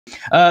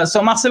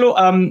So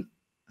Marcelo,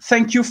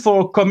 thank you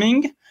for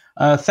coming.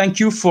 Thank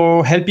you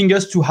for helping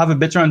us to have a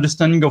better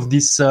understanding of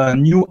this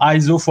new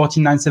ISO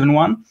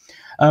 14971.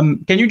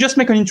 Can you just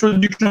make an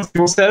introduction of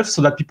yourself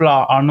so that people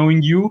are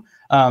knowing you?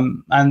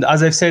 And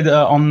as I've said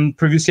on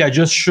previously, I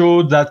just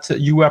showed that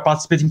you were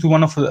participating to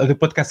one of the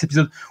podcast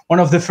episodes, one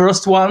of the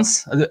first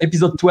ones,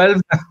 episode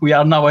 12. We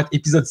are now at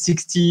episode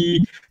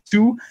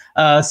 62.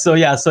 So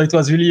it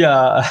was really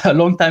a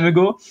long time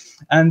ago.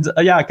 And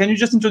can you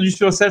just introduce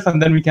yourself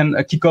and then we can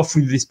kick off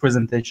with this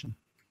presentation?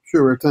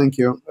 Sure, thank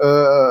you.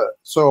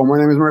 So my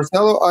name is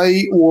Marcelo.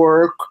 I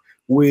work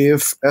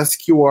with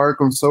SQR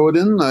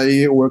Consulting.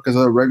 I work as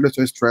a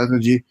regulatory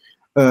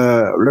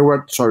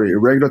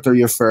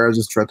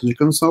affairs strategy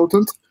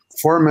consultant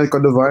for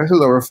medical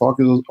devices. Our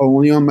focus is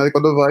only on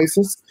medical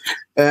devices.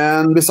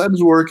 And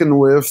besides working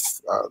with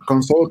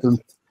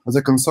as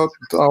a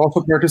consultant, I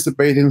also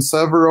participate in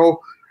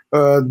several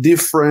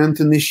different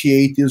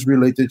initiatives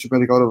related to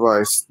medical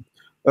device.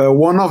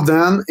 One of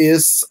them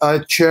is I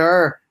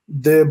chair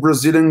the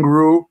Brazilian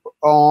group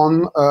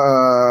on,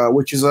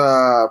 which is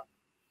a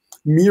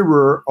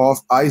mirror of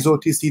ISO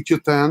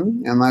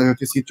TC210, and ISO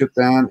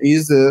TC210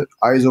 is the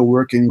ISO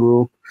working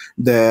group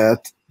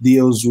that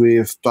deals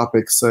with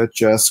topics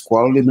such as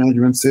quality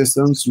management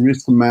systems,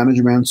 risk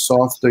management,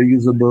 software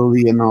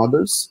usability, and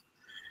others.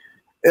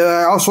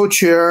 I also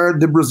chair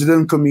the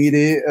Brazilian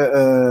committee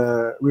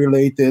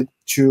related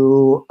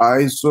to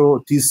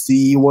ISO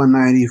TC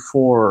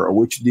 194,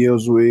 which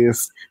deals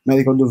with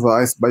medical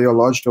device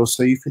biological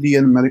safety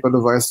and medical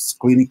device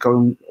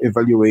clinical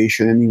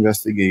evaluation and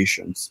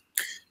investigations.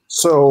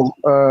 So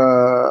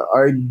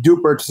I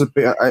do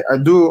participate. I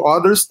do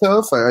other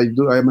stuff.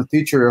 I'm a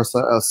teacher of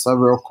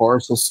several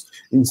courses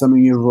in some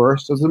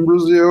universities in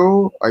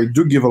Brazil. I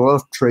do give a lot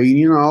of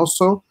training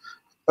also,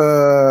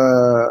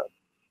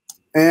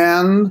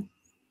 and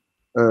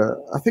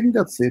I think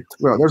that's it.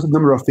 Well, there's a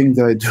number of things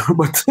that I do,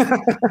 but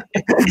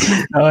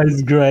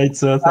it's great.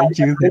 So thank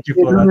you for that. I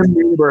don't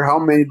remember how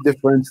many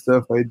different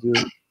stuff I do.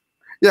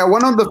 Yeah,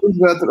 one of the things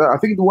that I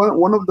think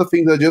one of the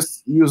things I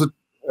just use.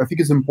 I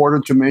think it's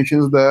important to mention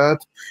is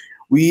that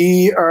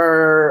we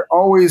are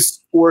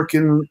always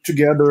working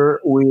together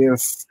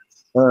with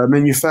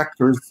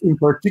manufacturers, in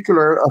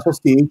particular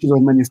associations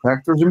of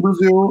manufacturers in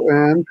Brazil,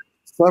 and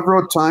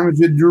several times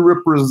we do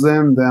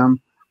represent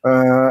them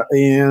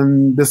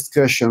in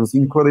discussions,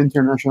 including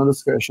international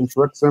discussions.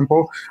 For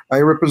example, I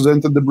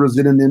represented the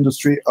Brazilian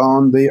industry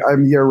on the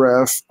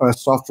IMDRF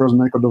Software as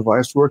Medical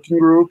Device Working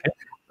Group.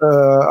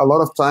 A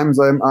lot of times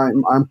I'm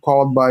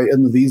called by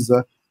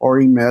Anvisa or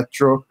in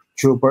Metro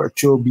to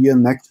be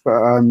an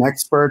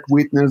expert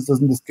witness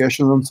in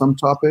discussions on some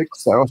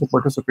topics. I also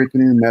participated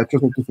in Metro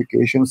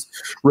certifications,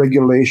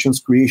 regulations,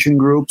 creation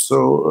groups.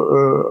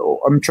 So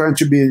I'm trying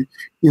to be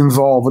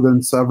involved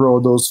in several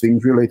of those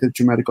things related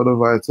to medical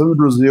devices in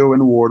Brazil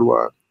and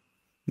worldwide.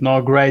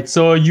 No, great.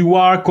 So you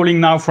are calling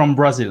now from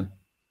Brazil?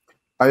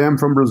 I am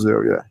from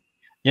Brazil, yeah.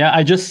 Yeah,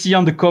 I just see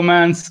on the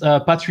comments,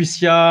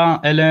 Patricia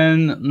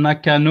Helen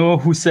Nakano,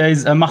 who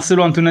says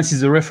Marcelo Antunes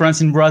is a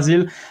reference in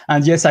Brazil.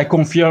 And yes, I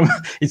confirm.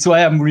 It's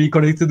why I'm really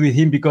connected with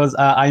him, because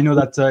I know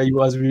that he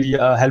was really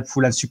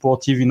helpful and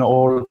supportive in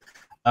all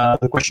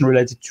the question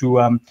related to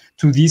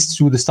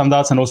the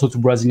standards and also to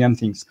Brazilian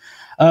things.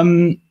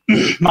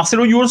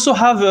 Marcelo, you also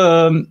have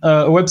a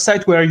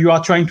website where you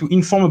are trying to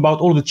inform about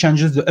all the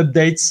changes, the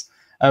updates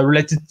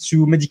related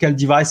to medical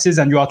devices,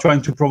 and you are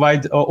trying to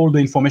provide all the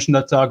information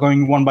that are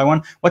going one by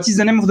one. What is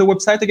the name of the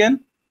website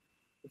again?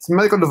 It's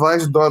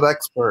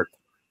medicaldevice.expert.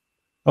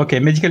 Okay,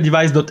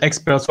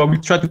 medicaldevice.expert. So I will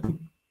try to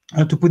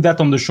put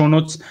that on the show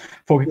notes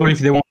for people if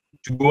they want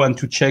to go and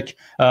to check. If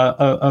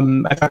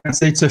I can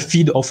say, it's a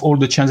feed of all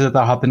the changes that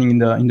are happening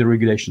in the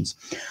regulations.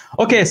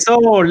 Okay, so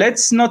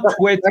let's not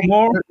wait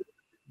more.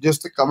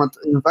 Just a comment.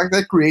 In fact,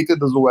 I created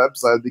this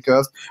website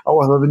because I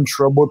was having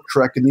trouble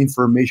tracking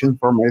information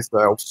for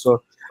myself.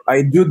 So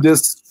I do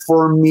this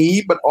for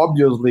me, but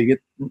obviously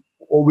it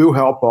will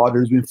help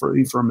others with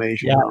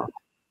information. Yeah.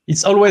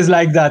 It's always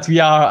like that.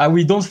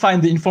 We don't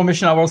find the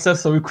information ourselves,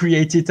 so we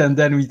create it, and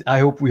then we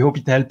hope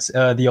it helps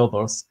the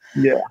others.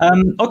 Yeah.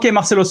 Okay,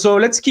 Marcelo. So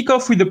let's kick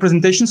off with the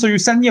presentation. So you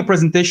sent me a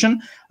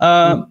presentation.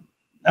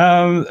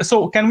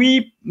 So can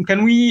we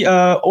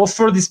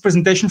offer this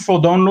presentation for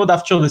download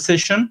after the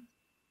session?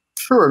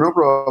 Sure, no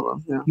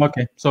problem. Yeah.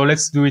 Okay, so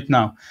let's do it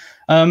now.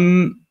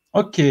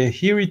 Okay,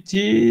 here it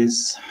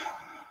is.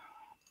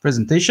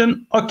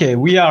 Presentation. Okay,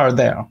 we are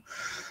there.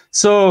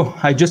 So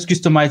I just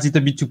customized it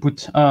a bit to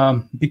put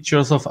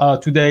pictures of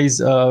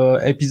today's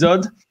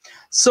episode.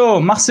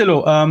 So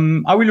Marcelo,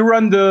 I will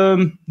run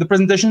the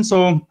presentation,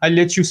 so I'll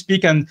let you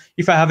speak, and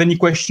if I have any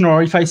question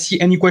or if I see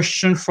any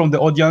question from the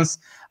audience,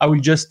 I will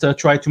just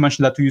try to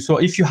mention that to you. So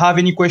if you have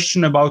any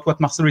question about what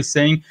Marcelo is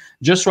saying,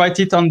 just write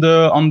it on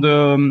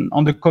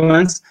the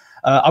comments.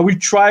 I will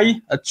try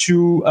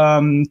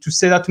to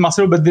say that to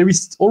Marcelo, but there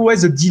is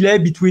always a delay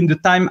between the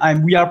time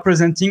we are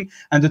presenting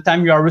and the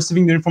time you are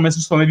receiving the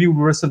information. So maybe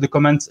we'll receive the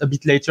comments a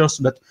bit later,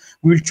 but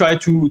we will try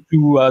to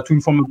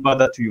inform about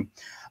that to you.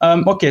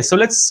 Okay, so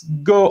let's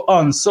go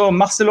on. So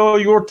Marcelo,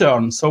 your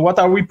turn. So what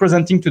are we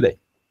presenting today?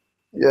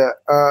 Yeah,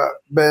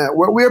 Ben,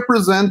 what we are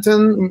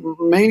presenting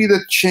mainly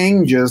the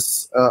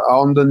changes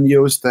on the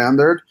new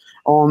standard,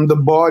 on the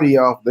body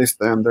of the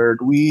standard,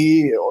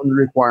 on the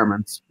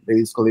requirements,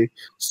 basically.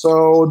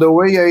 So the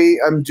way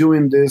I'm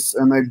doing this,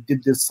 and I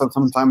did this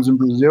sometimes in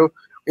Brazil,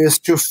 is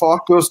to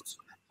focus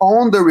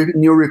on the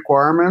new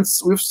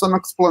requirements with some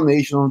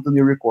explanation of the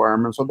new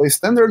requirements. So the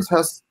standards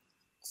has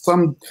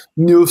some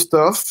new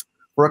stuff.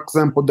 For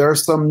example, there are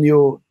some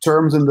new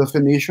terms and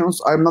definitions.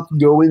 I'm not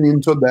going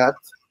into that.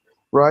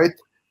 Right,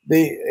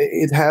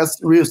 it has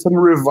some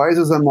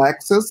revises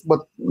annexes,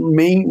 but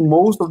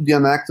most of the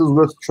annexes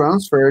was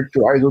transferred to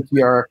ISO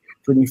TR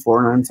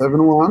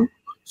 24971.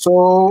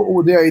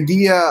 So the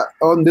idea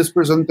on this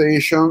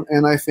presentation,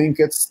 and I think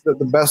it's the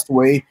best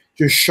way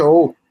to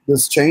show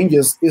these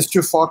changes, is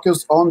to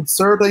focus on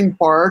certain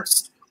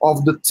parts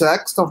of the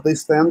text of the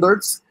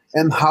standards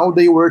and how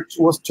they were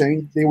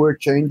changed,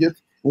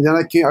 and then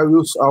I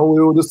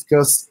will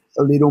discuss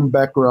a little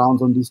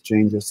background on these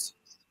changes.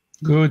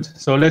 Good.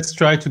 So let's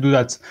try to do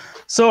that.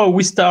 So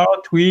we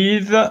start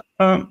with the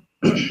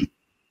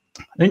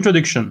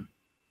introduction.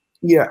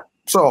 Yeah.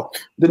 So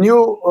the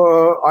new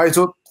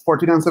ISO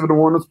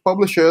 14971 was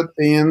published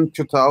in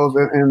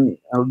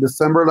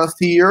December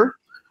last year.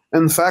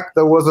 In fact,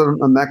 there was an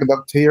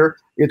anecdote here.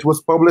 It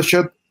was published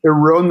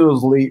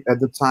erroneously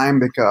at the time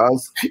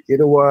because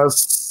it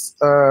was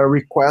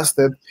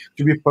requested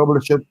to be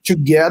published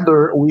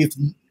together with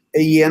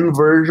AN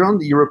version,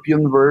 the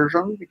European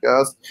version,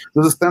 because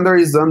the standard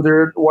is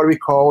under what we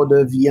call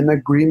the Vienna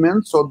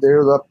Agreement. So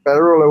there's a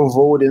parallel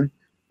voting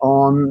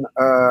on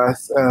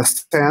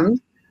STAN.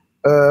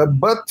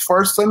 But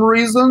for some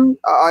reason,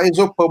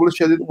 ISO published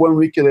it 1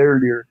 week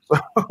earlier. So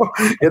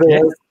it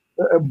was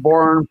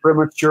born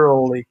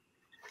prematurely.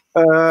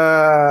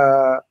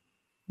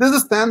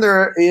 This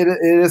standard, it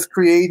is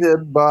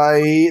created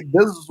by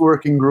this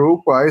working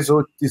group,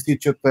 ISO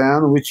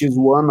TC210, which is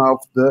one of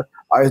the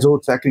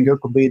ISO technical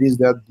committees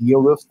that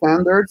deal with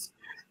standards,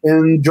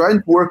 and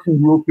Joint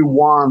Working Group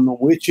 1,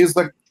 which is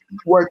a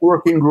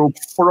working group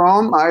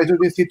from ISO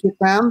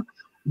TC210,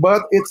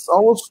 but it's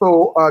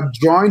also a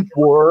joint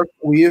work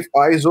with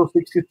ISO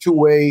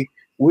 62A,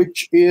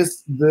 which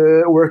is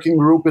the working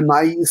group in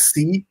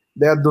IEC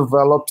that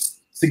develops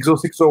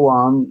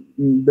 60601,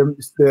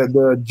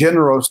 the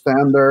general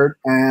standard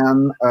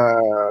and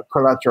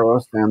collateral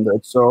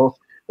standard. So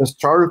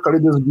historically,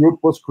 this group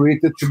was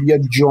created to be a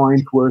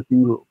joint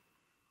working group.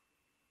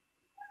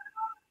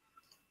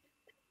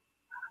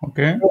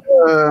 Okay.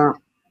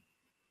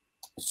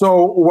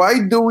 So why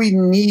do we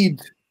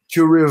need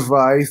to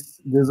revise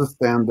this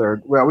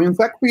standard? Well, in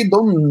fact, we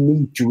don't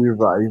need to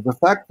revise. The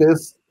fact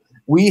is,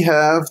 we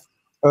have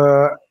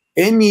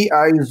any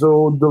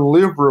ISO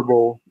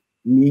deliverable,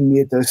 meaning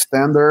it a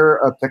standard,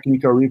 a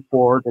technical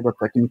report, or a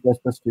technical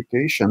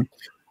specification.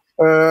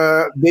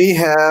 They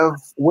have,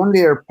 when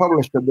they are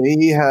published,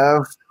 they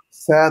have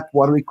set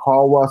what we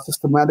call a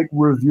systematic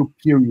review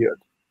period.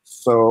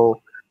 So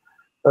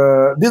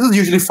this is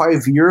usually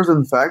 5 years.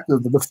 In fact, the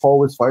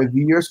default is 5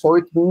 years. So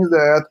it means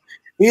that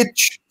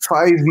each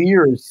 5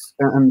 years,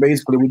 and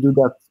basically we do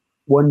that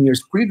 1 year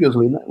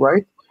previously,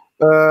 right?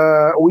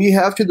 We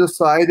have to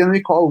decide, and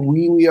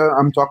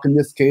I'm talking in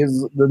this case,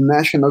 the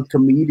national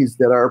committees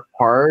that are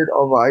part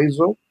of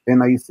ISO,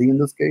 NIC in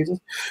this case,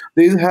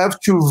 they have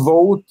to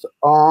vote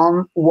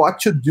on what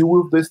to do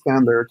with the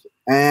standard.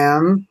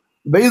 And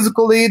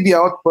basically the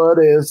output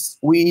is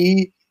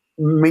we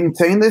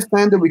maintain the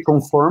standard, we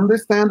confirm the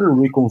standard,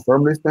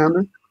 reconfirm the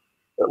standard.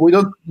 We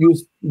don't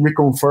use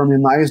reconfirm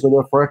in ISO,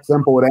 but for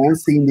example,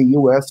 ANSI in the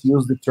US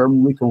use the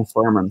term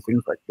reconfirm and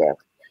things like that.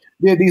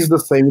 The idea is the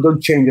same. We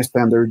don't change the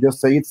standard, just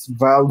say it's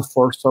valid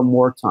for some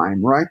more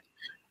time, right?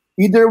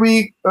 Either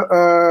we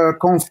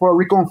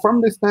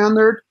reconfirm the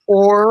standard,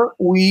 or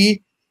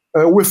we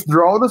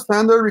withdraw the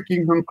standard. We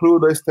can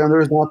conclude the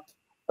standard is not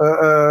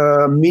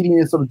meeting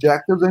its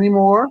objectives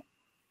anymore,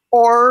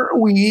 or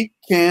we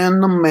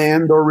can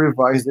amend or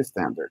revise the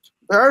standard.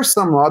 There are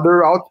some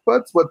other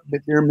outputs, but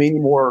they're mainly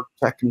more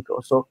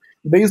technical. So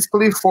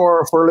basically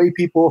for lay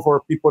people,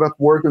 for people that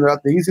work on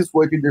that, the easiest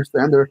way to do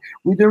standard,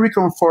 we can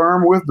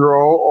reconfirm,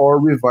 withdraw, or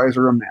revise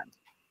or amend,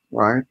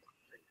 right?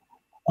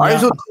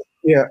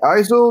 Yeah.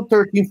 ISO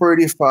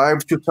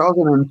 13485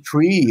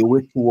 2003,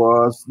 which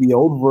was the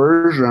old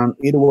version,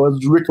 it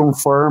was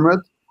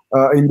reconfirmed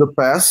in the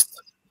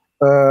past.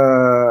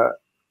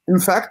 In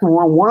fact,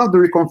 one of the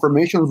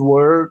reconfirmations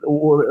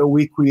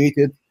we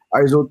created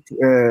ISO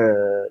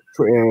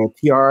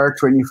TR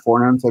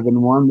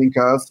 24971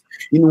 because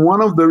in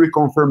one of the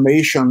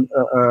reconfirmation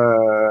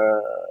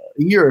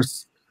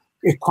years,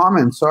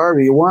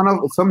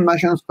 some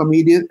national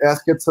committee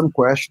asked some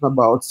question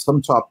about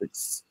some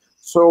topics.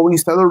 So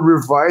instead of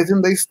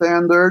revising the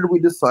standard, we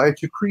decide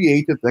to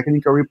create a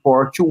technical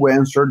report to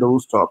answer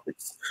those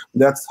topics.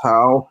 That's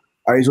how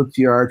ISO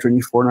TR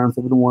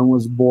 24971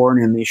 was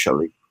born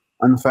initially.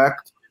 In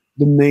fact,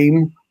 the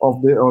name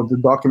of the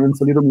document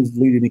is a little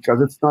misleading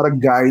because it's not a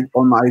guide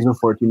on ISO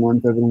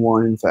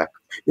 14971. In fact,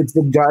 it's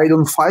the guide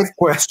on 5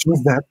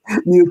 questions that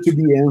need to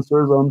be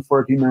answered on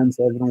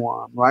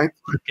 14971. Right?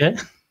 Okay.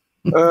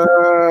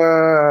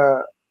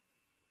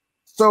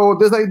 So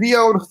this idea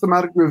of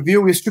systematic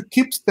review is to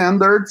keep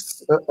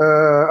standards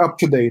up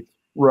to date,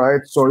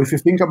 right? So if you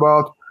think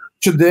about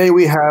today,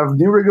 we have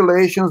new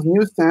regulations,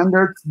 new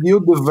standards, new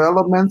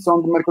developments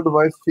on the medical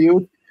device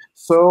field.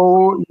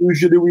 So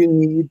usually we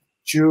need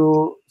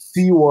to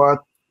see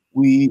what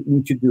we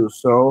need to do.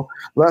 So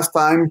last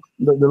time,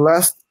 the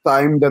last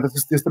time that the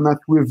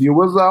systematic review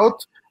was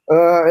out,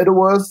 it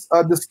was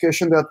a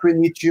discussion that we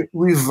need to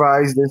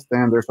revise the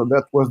standard. So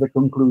that was the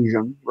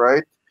conclusion,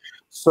 right?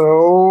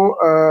 So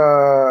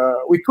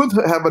we could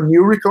have a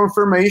new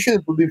reconfirmation.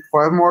 It would be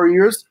 5 more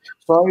years.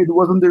 So it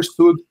was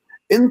understood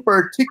in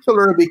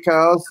particular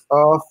because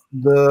of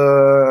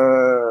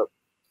the,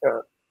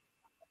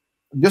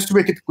 just to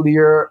make it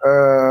clear,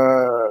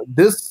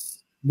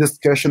 this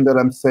discussion that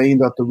I'm saying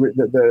that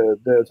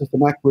the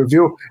systematic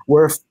review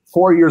were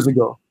 4 years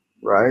ago,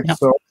 right? Yeah.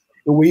 So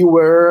we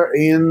were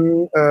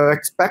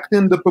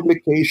expecting the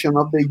publication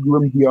of the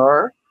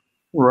UMDR,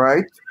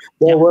 right?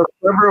 There were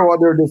several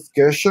other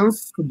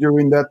discussions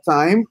during that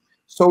time.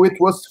 So it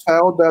was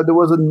felt that there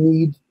was a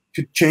need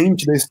to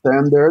change the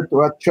standard,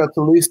 to at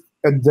least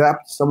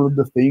adapt some of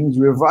the things,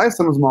 revise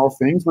some small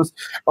things, but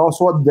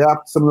also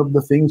adapt some of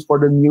the things for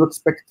the new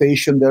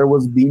expectation that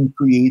was being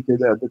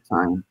created at the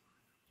time.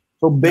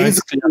 So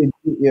basically,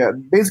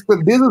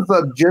 basically this is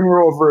a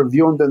general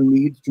overview on the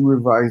need to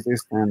revise the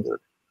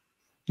standard.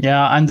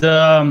 Yeah, and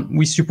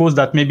we suppose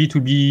that maybe it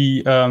will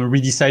be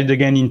redecided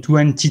again in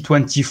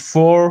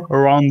 2024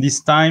 around this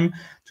time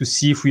to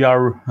see if we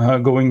are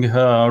going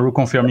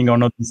reconfirming or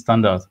not the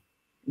standard.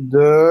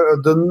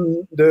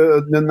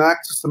 The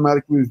next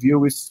systematic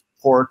review is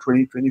for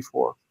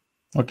 2024.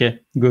 Okay,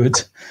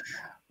 good.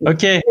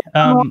 Okay.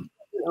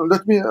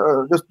 Let me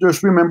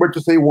just remember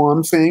to say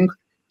one thing.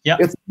 Yeah.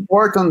 It's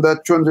important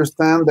that to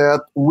understand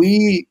that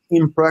we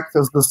in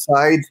practice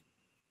decide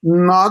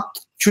not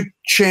to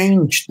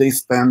change the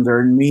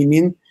standard,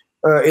 meaning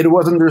it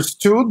was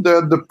understood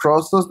that the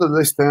process that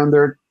the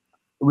standard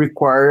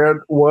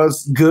required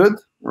was good,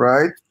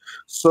 right?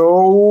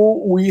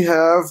 So we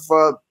have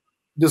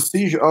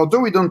decision. Although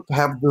we don't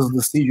have these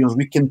decisions,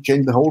 we can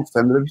change the whole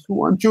standard if we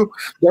want to.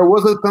 There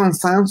was a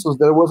consensus,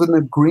 there was an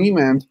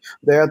agreement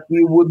that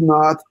we would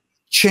not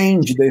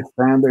change the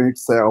standard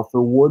itself.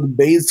 We would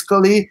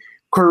basically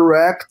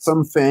correct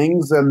some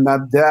things and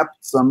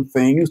adapt some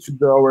things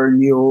to our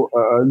new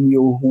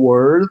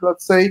world,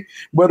 let's say,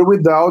 but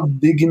without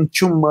digging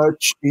too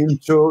much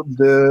into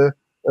the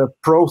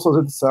process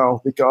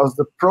itself, because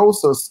the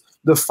process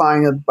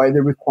defined by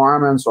the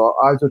requirements of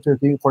ISO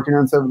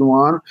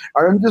 14971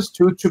 are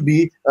understood to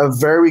be a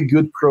very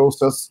good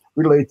process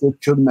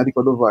related to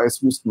medical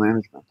device risk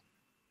management.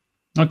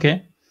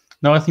 Okay.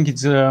 No, I think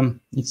it's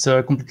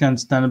completely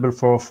understandable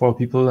for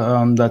people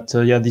that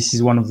this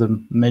is one of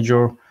the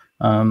major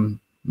one,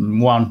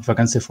 if I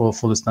can say, for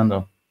the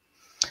standard.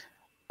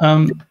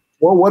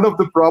 Well, one of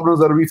the problems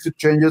that if you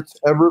change it,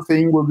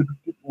 everything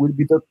would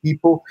be that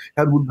people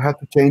would have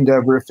to change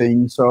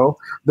everything. So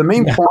the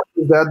main point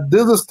is that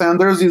this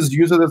standards is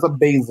used as a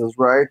basis,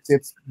 right?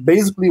 It's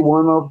basically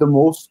one of the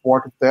most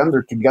important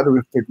standards together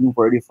with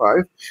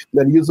 13485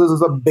 that uses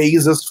as a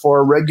basis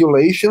for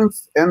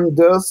regulations and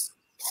thus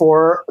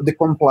for the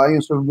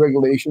compliance of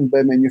regulations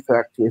by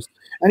manufacturers.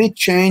 Any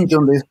change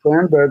on this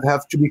standard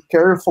have to be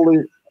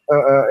carefully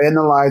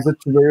analyze it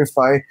to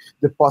verify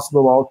the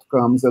possible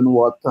outcomes and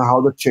how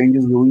the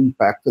changes will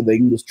impact the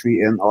industry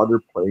and other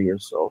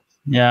players. So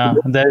yeah,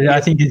 I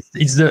think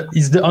it's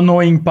the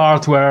annoying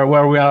part where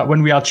we are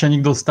when we are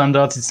changing those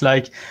standards. It's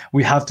like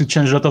we have to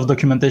change a lot of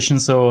documentation.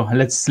 So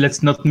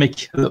let's not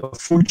make a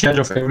full change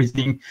of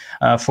everything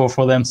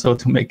for them. So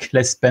to make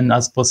less spend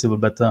as possible.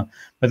 But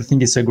I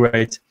think it's a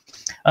great.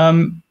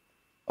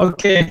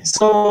 Okay,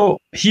 so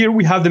here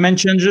we have the main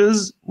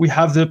changes. We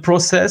have the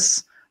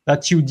process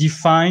that you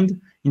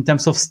defined in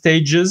terms of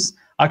stages.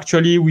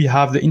 Actually, we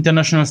have the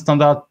international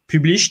standard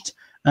published,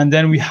 and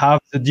then we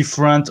have the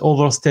different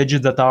other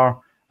stages that are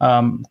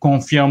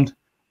confirmed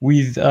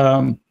with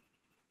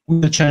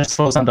the change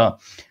for standard.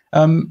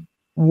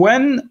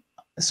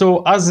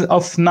 So as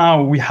of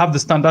now, we have the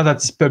standard that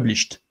is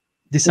published,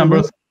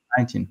 December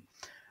 2019.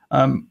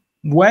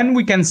 When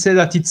we can say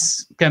that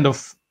it's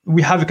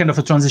we have a kind of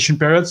a transition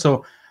period.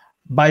 So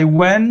by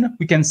when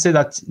we can say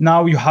that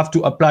now you have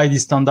to apply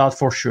this standard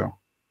for sure?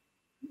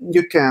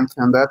 You can't,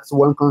 and that's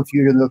one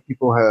confusion that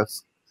people have.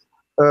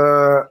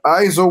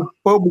 ISO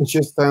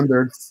publishes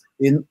standards.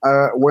 When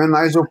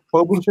ISO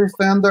publishes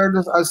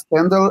standards, a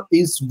standard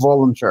is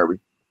voluntary.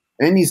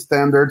 Any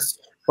standards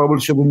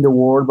published in the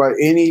world by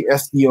any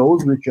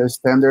SDOs, which are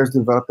standards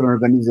development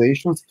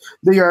organizations,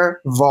 they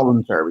are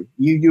voluntary.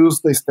 You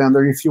use the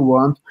standard if you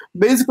want,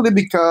 basically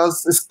because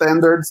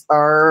standards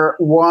are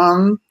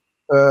one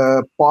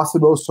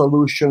possible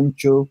solution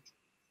to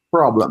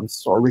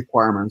problems or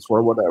requirements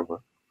or whatever.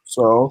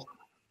 So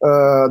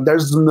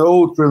there's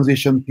no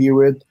transition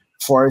period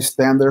for a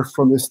standard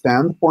from the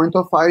standpoint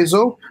of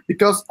ISO,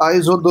 because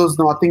ISO does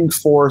not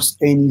enforce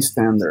any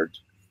standard.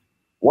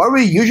 What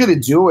we usually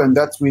do, and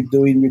that's we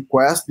do in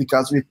request,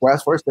 because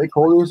request for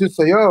stakeholders, you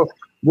say, oh,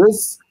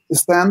 this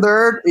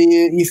standard,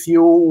 if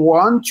you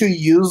want to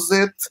use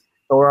it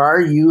or are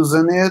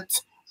using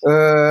it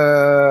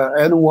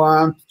and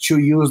want to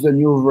use the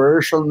new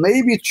version,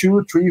 maybe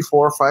 2, 3,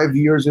 4, 5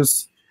 years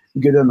is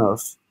good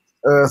enough.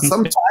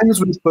 Sometimes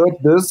we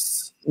put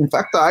this. In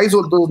fact,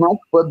 ISO does not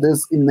put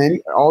this in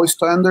every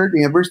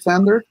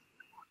standard.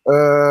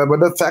 But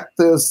the fact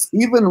is,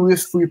 even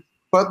if we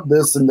put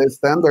this in the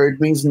standard,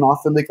 it means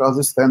nothing because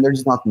the standard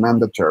is not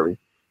mandatory.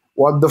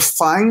 What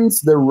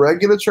defines the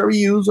regulatory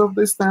use of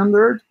the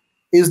standard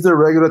is the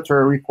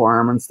regulatory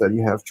requirements that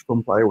you have to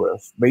comply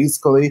with.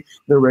 Basically,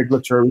 the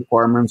regulatory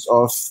requirements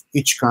of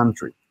each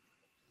country.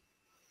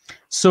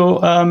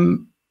 So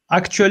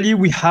actually,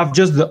 we have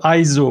just the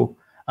ISO.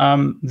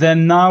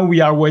 Then now we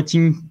are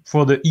waiting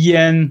for the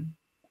EN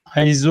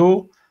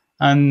ISO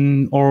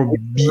or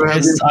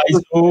BS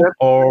ISO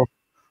or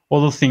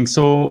other things.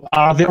 So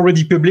are they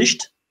already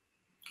published?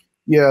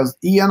 Yes,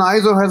 EN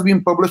ISO has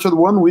been published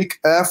 1 week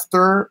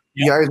after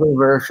the ISO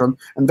version.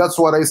 And that's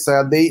what I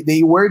said.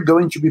 They were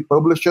going to be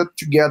published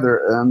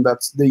together. And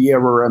that's the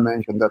error I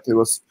mentioned, that it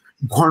was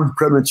born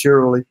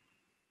prematurely.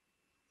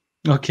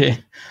 Okay.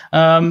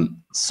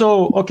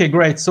 Okay,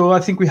 great. So I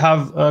think we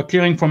have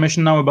clear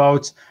information now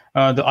about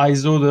the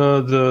ISO,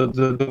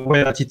 the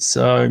way that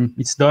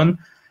it's done.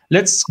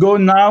 Let's go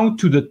now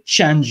to the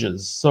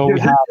changes. So we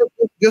have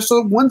just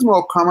one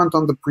small comment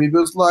on the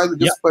previous slide.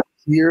 Just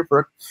here,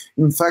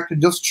 in fact, it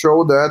just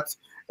showed that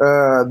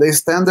the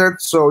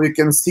standard. So you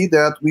can see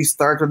that we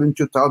started in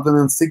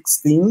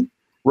 2016,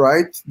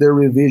 right? The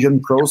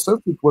revision process.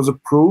 It was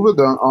approved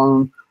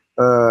on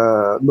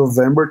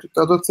November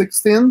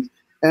 2016,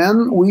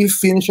 and we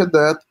finished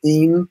that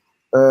in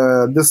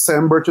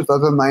December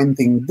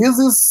 2019. This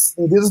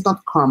is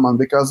not common,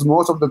 because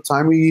most of the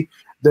time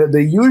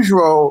the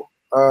usual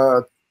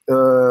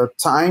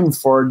time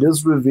for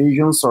these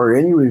revisions or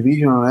any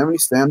revision on any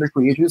standard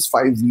creation is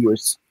 5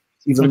 years,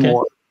 even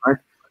more. Right?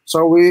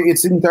 So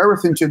it's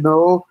interesting to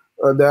know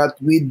that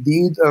we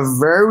did a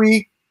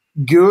very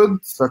good,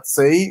 let's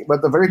say,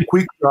 but a very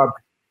quick job,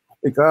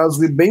 because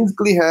we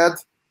basically had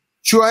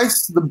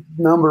twice the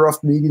number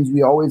of meetings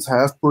we always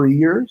have per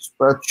year,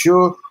 but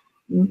to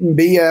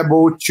be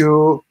able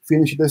to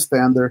finish the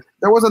standard.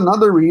 There was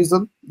another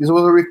reason. This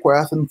was a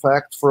request, in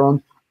fact,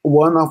 from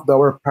one of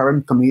our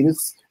parent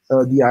committees,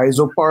 the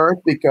ISO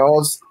part,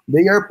 because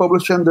they are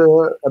publishing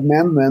the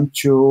amendment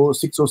to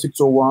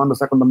 60601, the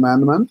second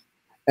amendment,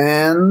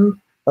 and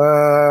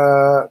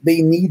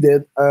they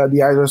needed the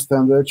ISO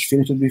standard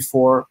finished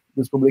before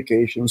this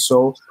publication.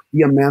 So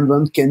the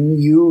amendment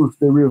can use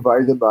the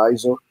revised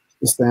ISO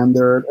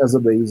standard as a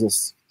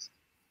basis.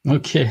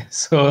 Okay,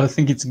 so I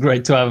think it's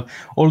great to have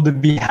all the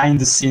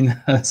behind-the-scene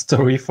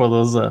story for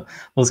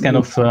those kind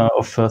of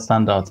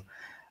standards.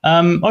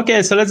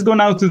 Okay, so let's go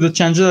now to the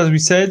changes, as we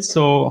said.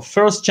 So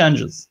first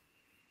changes.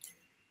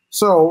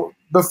 So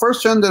the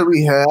first change that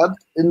we had,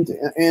 and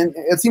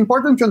it's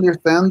important to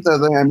understand,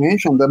 as I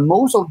mentioned, that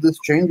most of these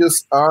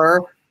changes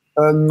are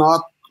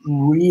not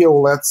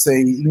real, let's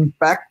say,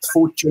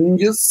 impactful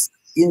changes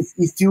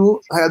if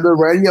you had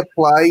already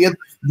applied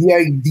the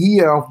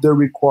idea of the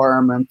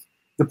requirement.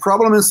 The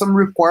problem is some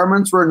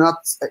requirements were not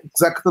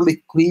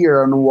exactly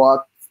clear on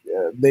what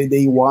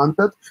they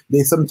wanted.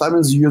 They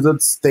sometimes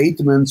used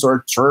statements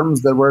or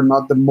terms that were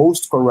not the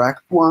most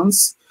correct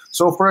ones.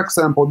 So, for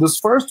example, this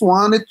first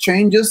one, it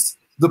changes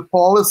the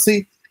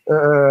policy.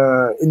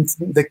 In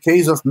the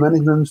case of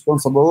management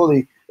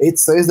responsibility, it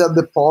says that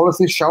the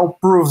policy shall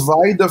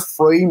provide a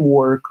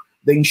framework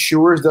that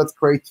ensures that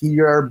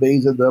criteria are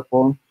based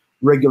upon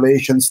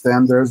regulation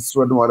standards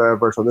and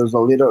whatever. So there's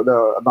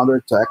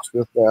another text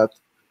with that.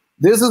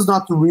 This is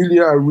not really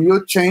a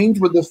real change,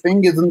 but the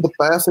thing is, in the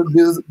past, it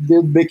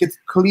did make it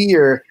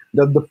clear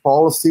that the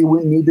policy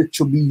needed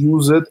to be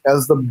used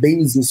as the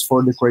basis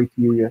for the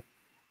criteria.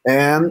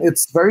 And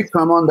it's very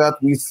common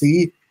that we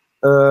see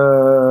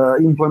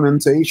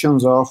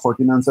implementations of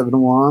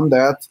 14971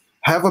 that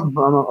have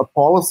a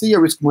policy, a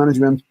risk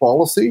management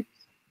policy,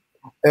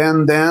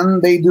 and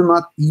then they do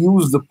not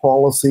use the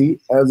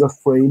policy as a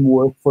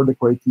framework for the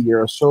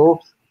criteria.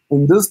 So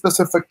in this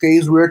specific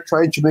case, we're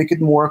trying to make it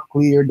more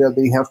clear that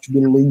they have to be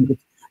linked.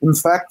 In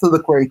fact, the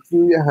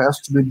criteria has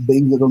to be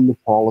based on the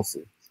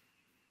policy.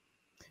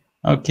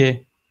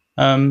 Okay.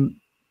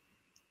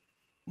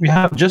 We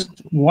have just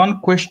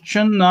one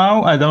question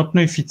now. I don't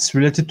know if it's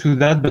related to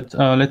that, but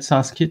let's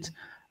ask it.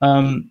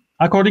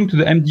 According to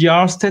the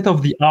MDR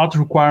state-of-the-art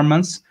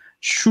requirements,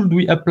 should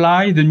we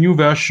apply the new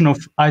version of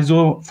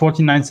ISO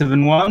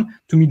 14971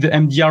 to meet the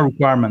MDR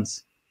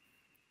requirements?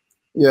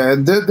 Yeah,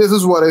 and this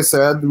is what I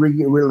said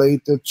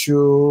related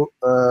to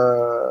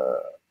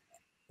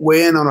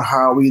when or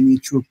how we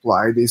need to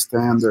apply these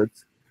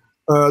standards.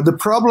 The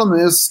problem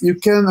is you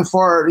can,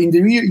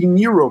 in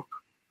Europe,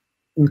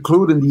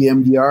 including the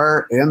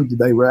MDR and the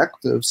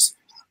directives,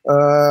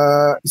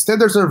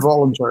 standards are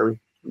voluntary.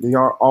 They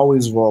are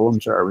always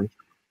voluntary.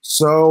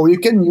 So you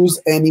can use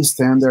any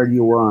standard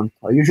you want.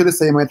 I usually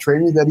say in my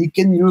training that you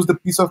can use the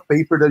piece of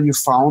paper that you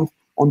found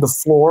on the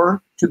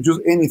floor to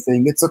do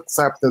anything. It's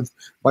accepted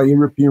by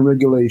European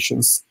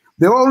regulations.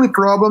 The only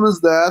problem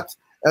is that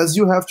as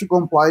you have to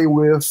comply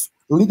with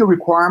legal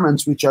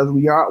requirements,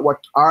 what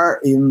are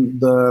in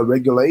the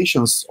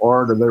regulations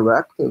or the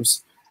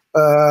directives,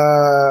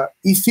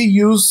 if you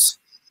use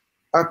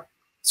a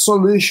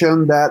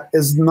solution that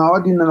is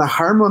not in a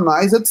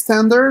harmonized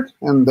standard,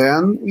 and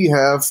then we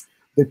have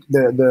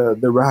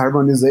the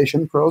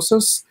harmonization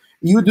process,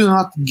 you do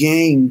not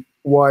gain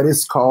what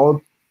is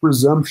called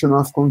presumption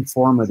of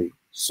conformity.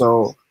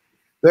 So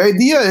the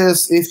idea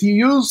is if you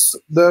use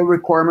the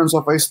requirements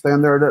of a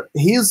standard that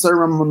is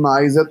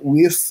harmonized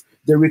with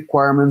the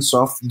requirements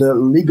of the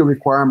legal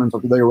requirements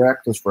of the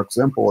directives, for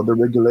example, or the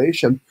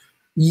regulation,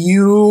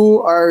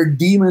 you are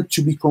deemed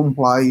to be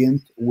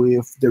compliant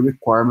with the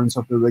requirements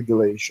of the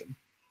regulation.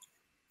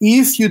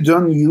 If you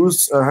don't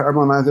use a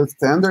harmonized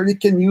standard, you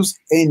can use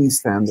any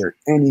standard,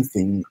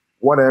 anything,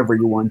 whatever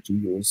you want to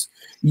use.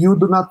 You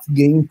do not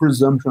gain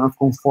presumption of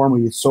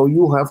conformity, so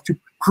you have to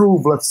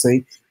prove, let's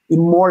say, in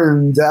more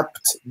in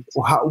depth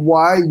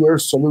why your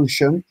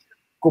solution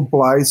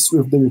complies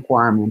with the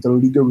requirement, the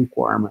legal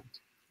requirement.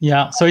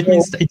 Yeah, so it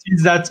means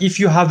that if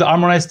you have the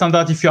harmonized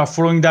standard, if you are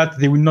following that,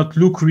 they will not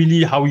look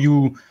really how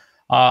you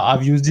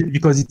have used it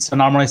because it's an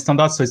harmonized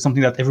standard, so it's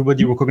something that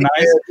everybody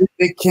recognizes.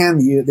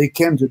 Yeah, they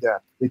can do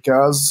that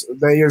because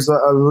there's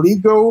a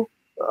legal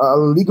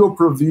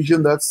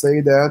provision that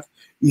say that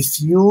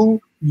if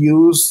you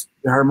use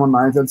the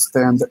harmonized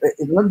standard,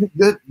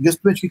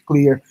 just to make it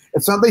clear,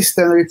 it's not the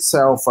standard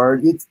itself,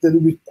 it's the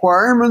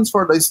requirements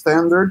for the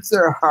standards that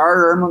are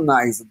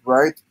harmonized,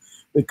 right?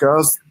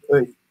 Because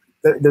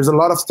there's a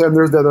lot of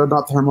standards that are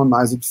not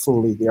harmonized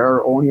fully. They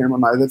are only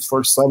harmonized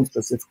for some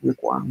specific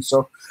requirements.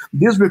 So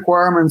these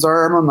requirements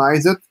are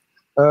harmonized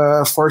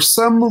for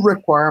some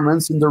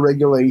requirements in the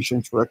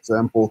regulations, for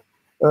example.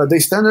 The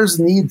standards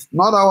need,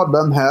 not all of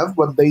them have,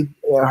 but they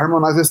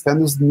harmonized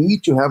standards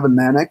need to have an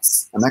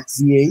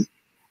XZA,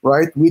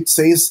 right, which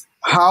says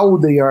how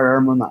they are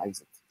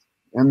harmonized.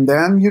 And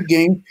then you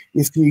gain,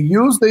 if you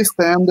use the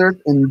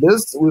standard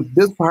with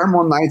this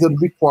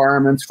harmonized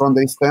requirements from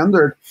the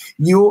standard,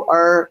 you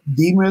are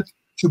deemed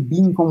to be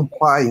in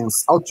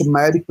compliance,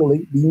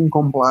 automatically be in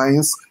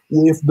compliance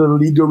with the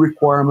legal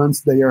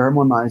requirements they are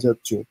harmonized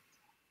to.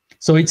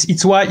 So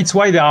it's why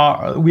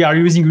we are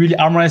using really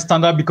harmonized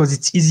standard, because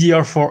it's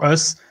easier for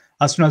us.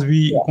 As soon as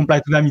we comply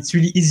to them, it's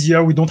really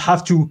easier. We don't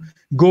have to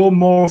go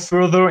more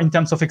further in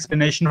terms of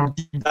explanation or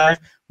deep dive.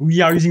 We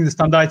are using the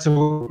standard,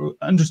 so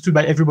understood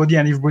by everybody,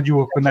 and everybody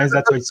will recognize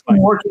that, so it's fine.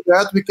 More to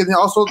that, we can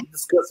also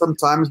discuss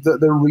sometimes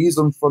the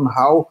reason from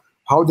how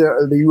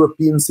the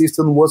European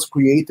system was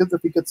created. I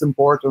think it's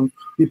important.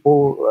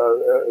 People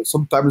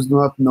sometimes do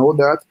not know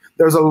that.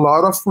 There's a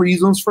lot of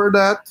reasons for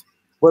that,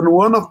 but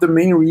one of the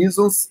main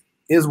reasons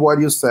is what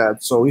you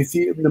said. So if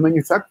the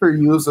manufacturer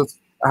uses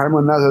a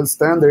harmonized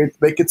standard, it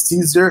makes it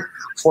easier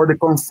for the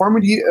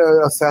conformity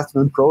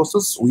assessment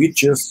process,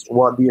 which is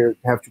what they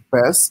have to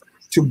pass,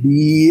 to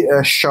be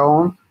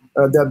shown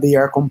that they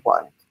are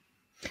compliant.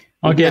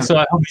 Okay, so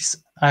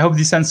I hope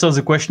this answers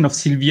the question of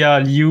Sylvia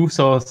Liu.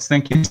 So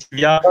thank you,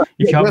 Sylvia.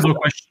 If you have other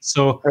questions,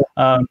 so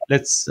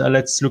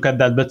let's look at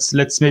that. But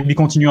let's maybe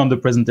continue on the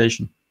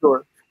presentation.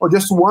 Sure. Well,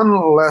 just one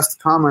last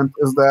comment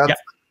is that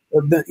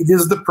it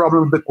is the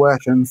problem of the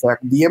question. In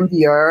fact, the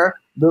MDR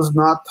does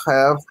not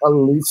have a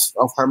list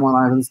of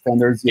harmonized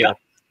standards yet.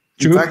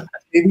 True. In fact,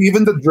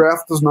 even the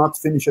draft does not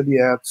finish it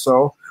yet.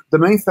 So the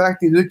main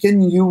fact is you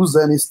can use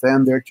any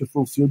standard to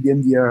fulfill the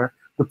MDR.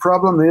 The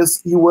problem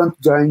is you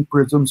won't gain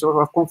presumption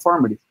of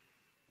conformity.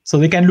 So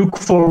they can look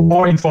for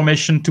more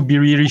information to be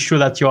really sure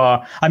that you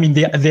are. I mean,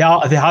 they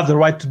have the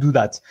right to do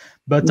that.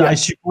 But I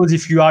suppose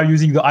if you are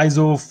using the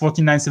ISO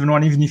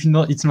 14971, even if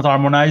it's not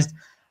harmonized,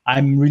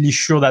 I'm really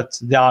sure that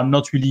they are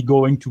not really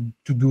going to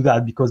do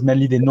that, because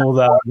mainly they know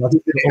that.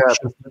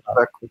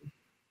 Exactly.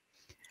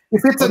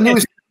 If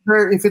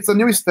it's a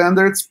new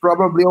standard, it's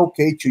probably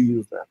okay to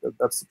use that.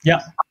 That's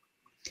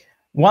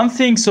one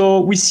thing. So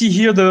we see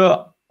here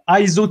the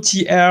ISO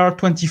TR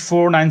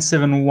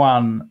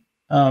 24971.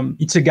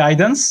 It's a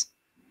guidance.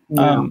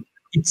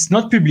 It's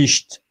not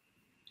published.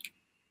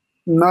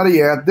 Not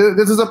yet.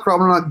 This is a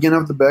problem again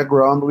of the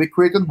background. We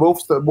created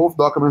both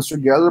documents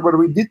together, but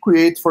we did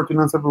create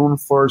 14971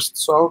 first.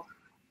 So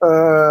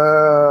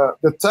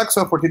the text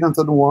of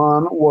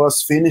 14971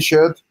 was finished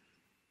at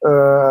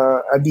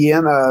the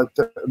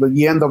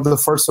end of the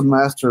first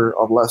semester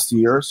of last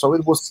year. So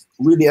it was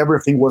really,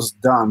 everything was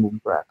done in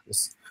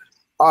practice.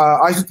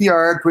 ISO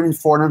TR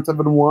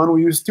 24971,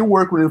 we still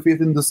work with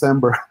it in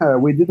December.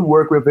 We did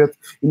work with it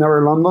in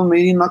our London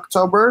meeting in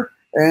October,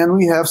 and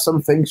we have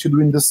some things to do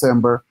in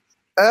December.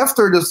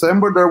 After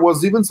December, there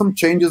was even some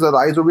changes that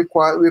ISO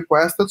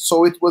requested,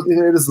 so it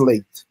is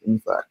late, in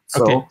fact.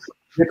 So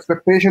the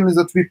expectation is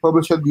that we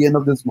publish at the end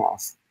of this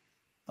month.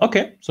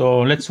 Okay,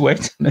 so let's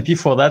wait maybe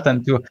for that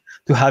and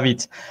to have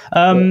it.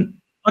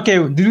 Okay,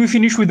 did we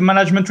finish with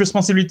management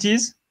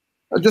responsibilities?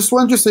 I just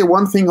want to say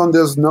one thing on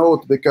this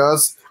note,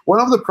 because one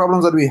of the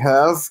problems that we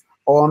have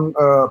on,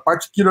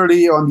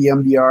 particularly on the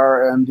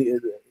MDR and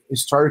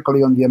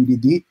historically on the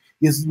MDD,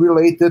 is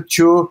related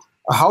to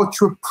how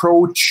to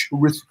approach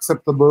risk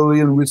acceptability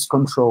and risk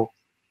control,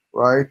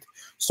 right?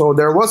 So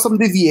there was some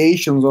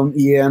deviations on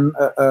EN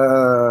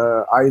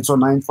ISO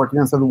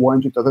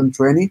 19471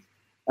 2020,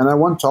 and I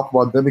won't talk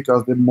about them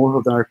because most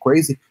of them are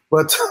crazy.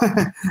 But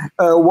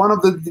one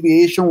of the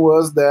deviation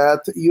was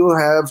that you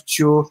have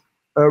to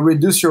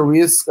reduce your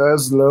risk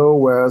as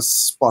low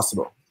as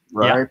possible,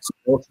 right? Yeah.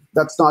 So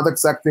that's not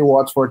exactly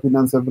what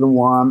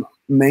 14971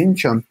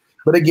 mentioned.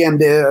 But again,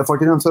 the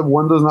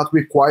 14971 does not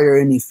require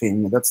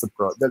anything. That's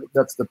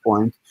the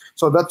point.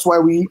 So that's why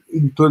we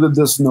included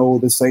this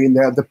note, saying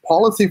that the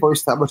policy for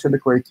establishing the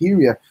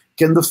criteria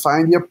can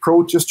define the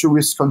approaches to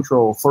risk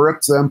control. For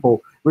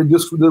example,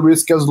 reduce the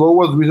risk as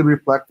low as reasonably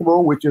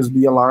reflectable, which is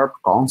the LARP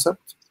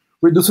concept.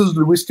 Reduces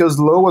the risk as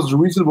low as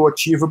reasonable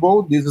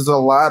achievable. This is a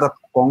lot of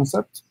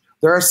concepts.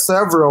 There are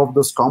several of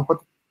those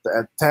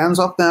tens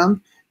of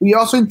them. We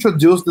also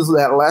introduced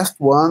that last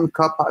one,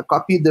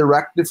 copy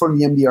directly from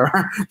the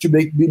MDR to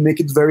make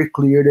it very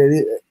clear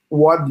that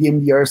what the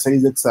MDR says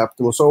is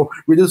acceptable. So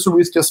reduce the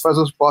risk as fast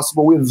as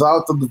possible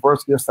without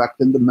adversely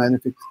affecting the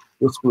benefit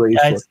risk ratio.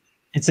 Yeah,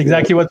 it's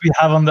exactly what we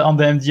have on the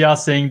MDR,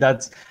 saying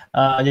that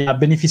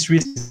benefit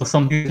risk is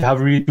something you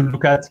have really to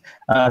look at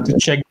to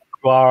check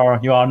you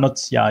are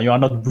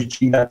not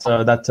breaching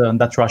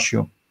that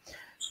ratio.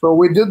 So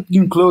we did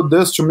include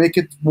this to make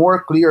it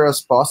more clear as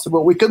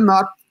possible. We could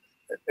not.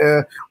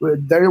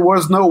 There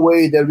was no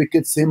way that we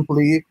could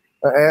simply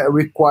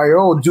require,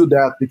 do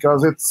that,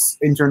 because it's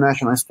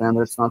international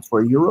standards, not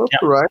for Europe,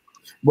 right?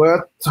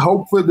 But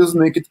hopefully this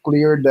make it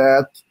clear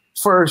that,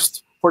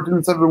 first,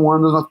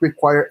 14771 does not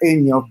require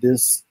any of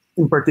this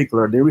in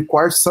particular. They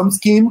require some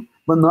scheme,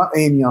 but not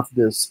any of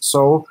this.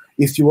 So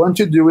if you want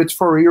to do it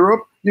for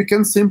Europe, you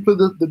can simply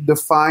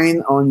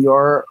define on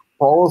your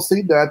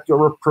policy that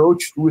your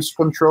approach to risk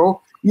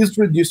control is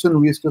reducing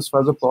risk as far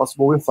as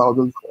possible without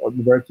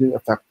adversely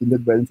affecting the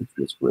benefit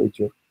risk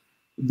ratio.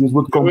 This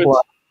would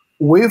comply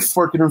with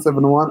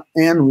 14771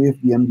 and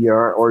with the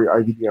MDR or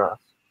IVDR.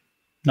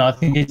 No, I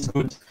think it's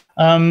good.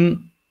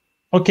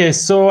 Okay,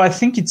 so I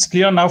think it's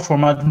clear now for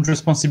management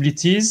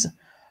responsibilities.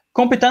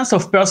 Competence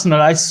of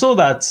personnel. I saw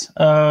that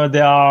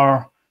they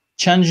are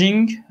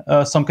changing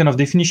some kind of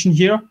definition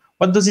here.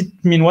 What does it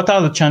mean? What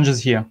are the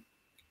changes here?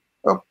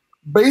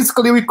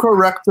 Basically, we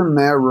correct an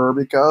error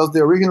because the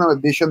original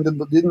edition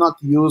did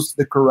not use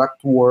the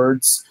correct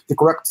words, the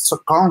correct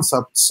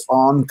concepts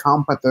on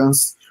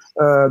competence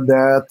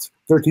that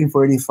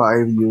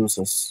 13485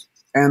 uses,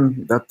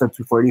 and that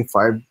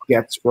 13485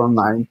 gets from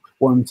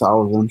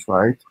 1000,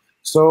 right?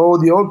 So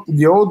the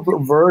old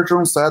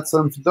version said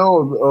something.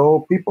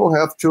 People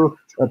have to,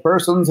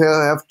 persons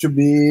have to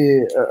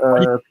be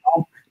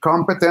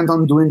competent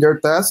on doing their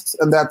tasks,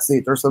 and that's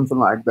it, or something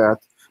like that.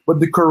 But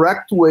the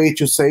correct way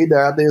to say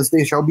that is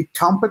they shall be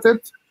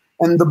competent,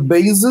 and the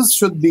basis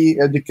should be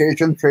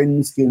education,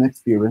 training, skill, and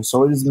experience.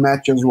 So it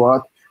matches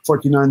what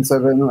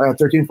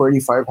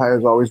 13485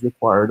 has always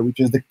required, which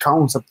is the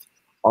concept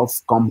of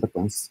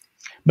competence.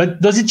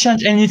 But does it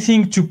change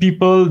anything to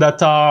people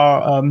that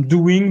are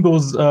doing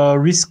those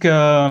risk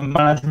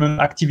management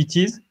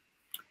activities?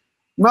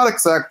 Not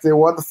exactly.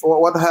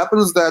 What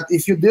happens is that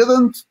if you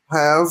didn't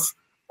have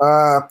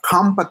a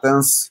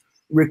competence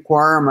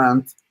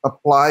requirement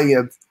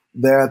applied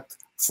that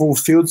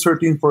fulfilled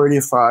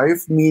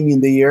 13485,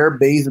 meaning the year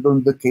based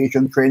on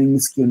education, training,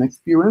 skill, and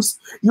experience,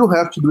 you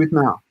have to do it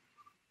now.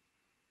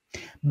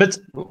 But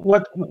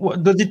what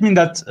does it mean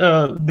that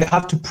they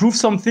have to prove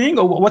something,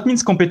 or what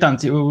means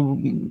competent?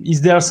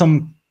 Is there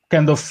some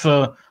kind of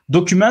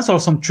documents or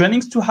some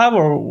trainings to have,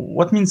 or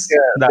what means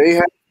that? They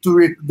have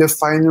to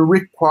define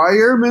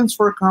requirements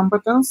for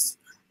competence,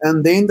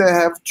 and then they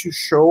have to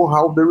show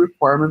how the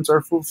requirements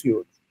are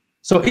fulfilled.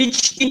 So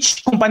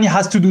each company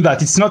has to do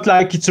that. It's not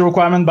like it's a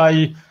requirement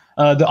by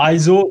the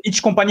ISO.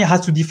 Each company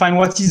has to define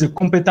what is a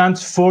competent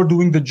for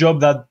doing the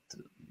job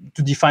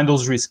to define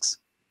those risks.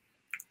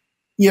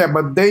 Yeah,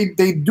 but they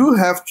do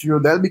have to do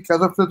that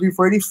because of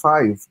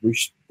 13485,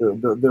 which the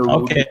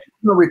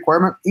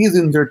requirement is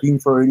in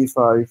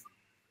 13485.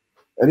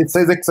 And it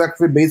says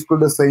exactly basically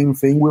the same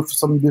thing with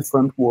some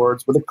different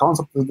words, but the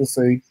concept is the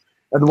same.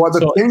 And what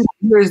the thing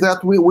here is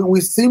that we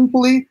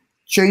simply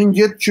change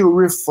it to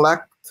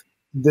reflect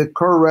the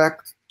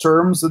correct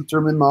terms and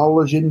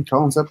terminology and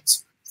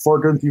concepts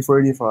for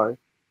 13485.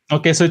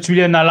 Okay, so it's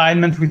really an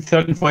alignment with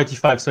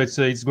 13485,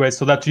 so it's great.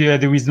 So that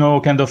there is no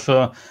kind of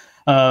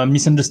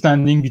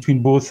misunderstanding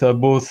between both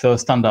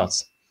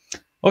standards.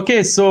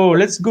 Okay, so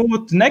let's go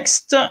to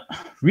next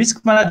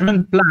risk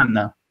management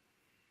plan.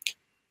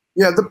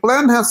 Yeah, the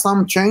plan has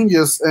some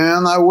changes,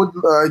 and I would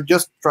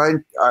just try.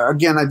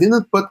 Again, I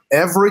didn't put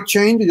every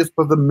change; I just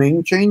put the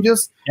main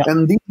changes, Yeah.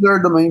 and these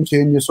are the main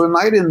changes. So in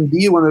item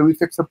D, when I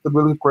risk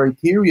acceptability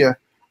criteria,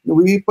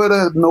 we put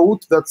a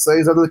note that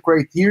says that the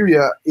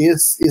criteria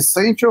is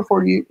essential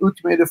for the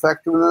ultimate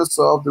effectiveness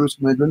of the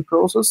risk management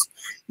process.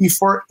 If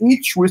for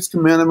each risk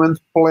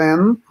management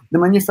plan, the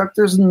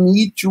manufacturers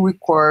need to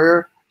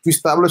require to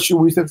establish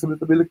risk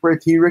acceptability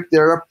criteria that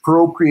are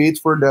appropriate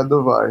for that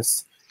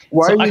device.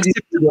 Why so did you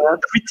do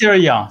that?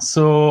 criteria.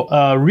 So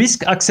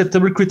risk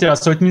acceptable criteria.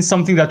 So it means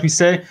something that we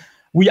say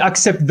we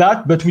accept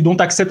that, but we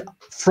don't accept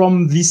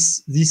from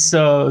this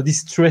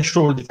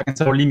threshold, if I can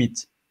say, or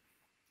limit.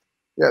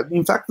 Yeah,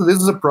 in fact, this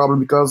is a problem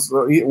because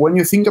when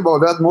you think about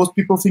that, most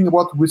people think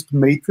about risk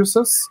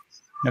matrices.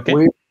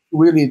 Okay.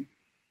 Really,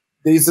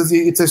 it's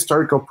a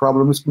historical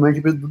problem. Risk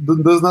management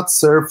does not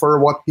serve for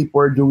what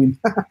people are doing.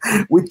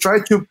 We try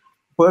to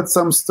put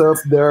some stuff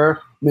there,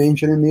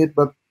 mentioning it,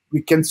 but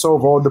we can't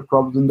solve all the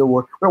problems in the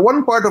world. But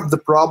one part of the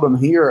problem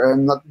here,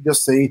 and not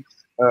just say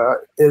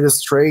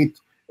illustrate,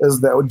 is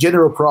the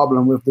general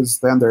problem with the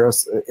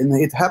standards, and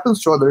it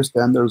happens to other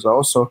standards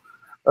also,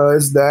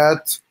 is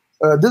that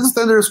this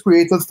standard is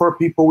created for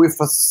people with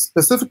a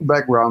specific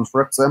background.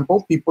 For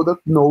example, people that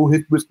know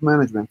risk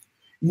management.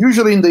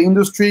 Usually in the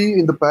industry,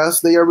 in the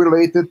past, they are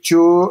related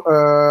to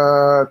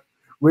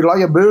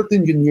reliability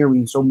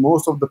engineering. So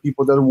most of the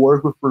people that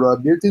work with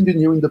reliability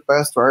engineering in the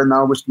past are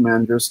now risk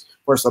managers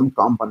for some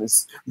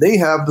companies. They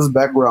have this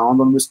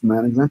background on risk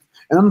management.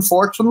 And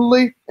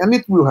unfortunately, and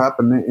it will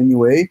happen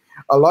anyway,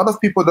 a lot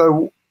of people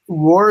that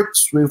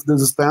works with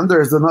these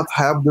standards do not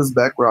have this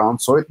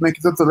background. So it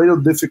makes it a little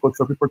difficult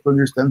for people to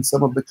understand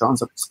some of the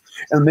concepts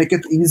and make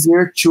it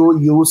easier to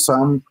use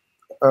some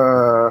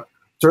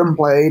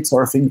templates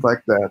or things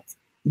like that.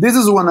 This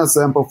is one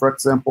example, for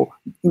example.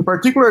 In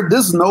particular,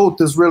 this note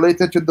is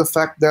related to the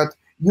fact that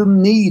you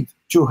need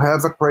to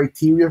have a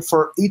criteria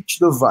for each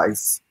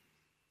device.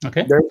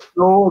 Okay.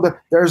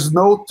 There's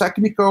no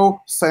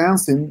technical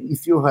sense in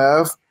if you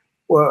have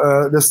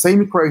the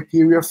same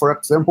criteria, for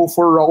example,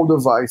 for all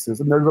devices.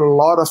 And there's a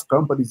lot of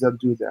companies that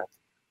do that.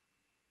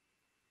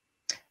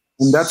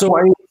 And that's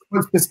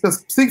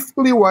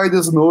specifically why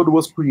this node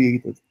was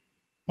created.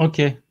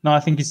 Okay, no, I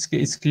think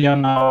it's clear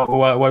now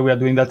why we are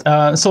doing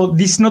that. So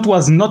this note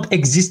was not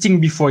existing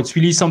before. It's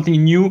really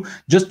something new,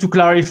 just to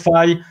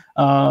clarify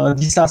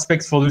these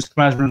aspects for the risk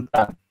management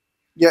plan.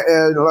 Yeah,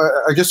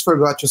 I just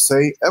forgot to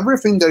say,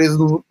 everything that is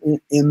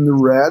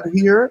in red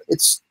here,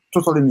 it's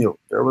totally new.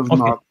 There was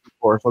not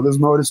before, so this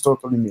node is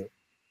totally new.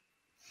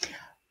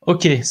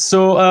 Okay,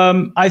 so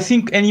I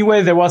think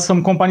anyway, there were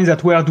some companies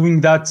that were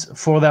doing that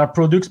for their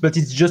products, but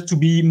it's just to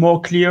be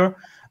more clear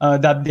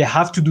that they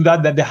have to do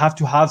that they have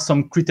to have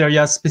some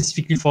criteria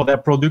specifically for their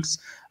products.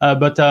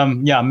 But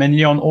yeah,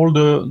 mainly on all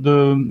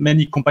the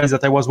many companies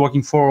that I was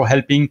working for or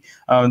helping,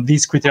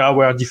 these criteria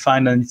were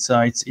defined, and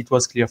it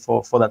was clear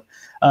for that.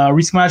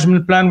 Risk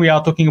management plan, we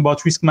are talking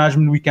about risk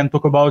management. We can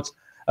talk about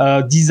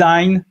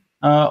design,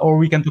 or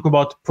we can talk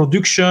about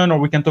production, or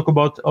we can talk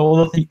about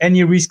other things,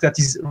 any risk that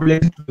is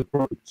related to the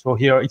product. So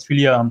here it's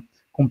really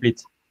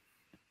complete.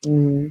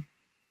 Mm.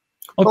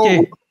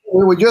 Okay.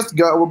 Oh, we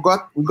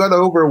got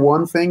over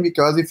one thing,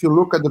 because if you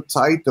look at the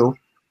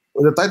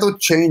title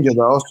changes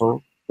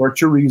also for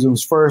two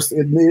reasons. First,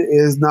 it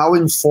is now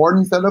in 4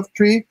 instead of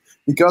 3,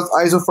 because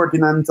ISO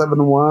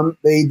 14971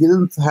 they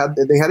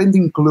hadn't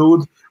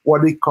include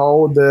what we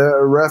call the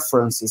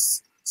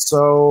references.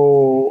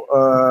 So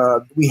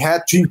we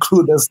had to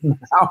include this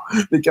now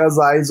because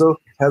ISO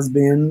has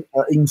been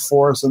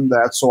enforced on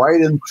that. So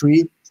item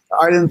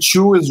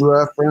 2 is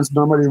reference,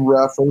 normally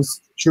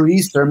reference, 3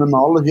 is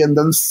terminology, and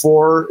then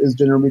 4 is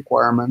general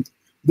requirement.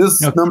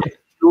 This number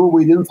 2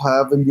 we didn't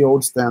have in the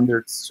old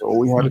standards, so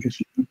we have to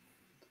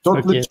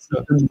totally change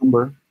the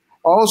number.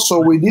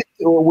 Also, we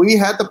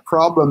had a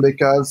problem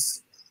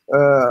because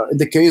in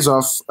the case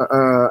of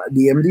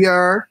the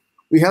MDR,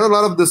 we had a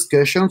lot of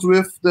discussions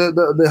with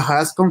the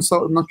HAS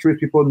consultant. Not sure if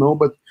people know,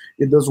 but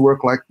it does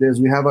work like this.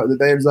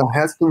 There's a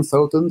HAS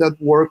consultant that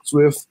works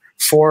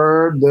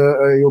for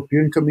the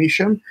European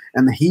Commission,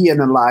 and he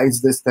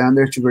analyzed the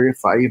standards to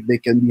verify if they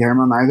can be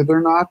harmonized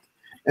or not.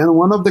 And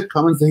one of the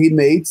comments that he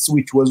made,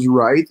 which was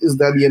right, is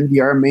that the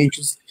MDR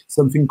mentions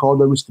something called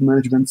the risk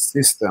management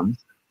system.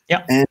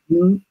 Yeah.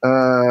 And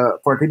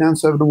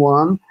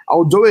 14971,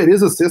 although it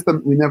is a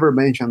system, we never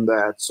mentioned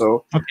that.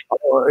 So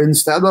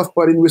instead of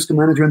putting risk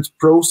management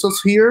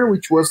process here,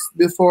 which was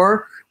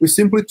before, we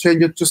simply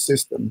changed it to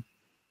system.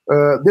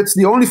 That's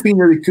the only thing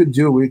that we could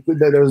do.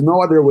 There's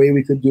no other way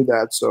we could do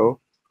that. So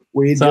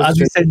as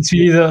you said, it's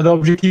really the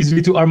objective is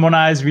really to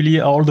harmonize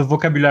really all the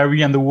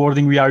vocabulary and the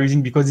wording we are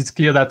using, because it's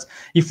clear that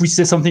if we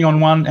say something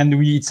on one and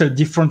it's a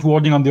different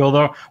wording on the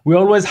other, we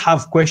always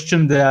have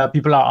questions that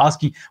people are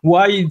asking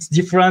why it's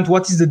different,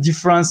 what is the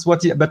difference,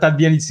 but at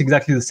the end it's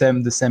exactly the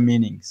same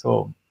meaning.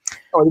 So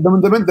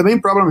the main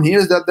problem here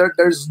is that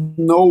there's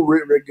no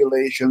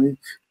regulation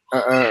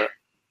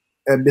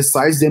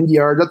besides the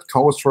MDR that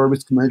calls for a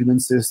risk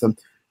management system.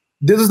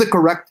 this is the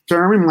correct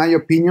term, in my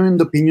opinion, in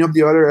the opinion of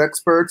the other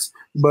experts,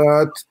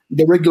 but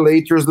the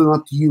regulators do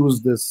not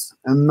use this.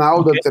 And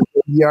now that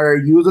we are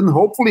using,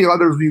 hopefully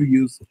others will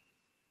use it.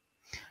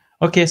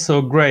 Okay,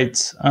 so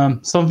great.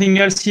 Something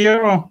else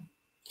here? Or?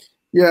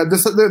 Yeah,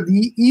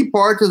 the E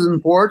part is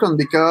important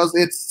because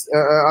it's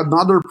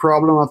another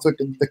problem of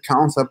the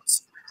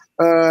concepts.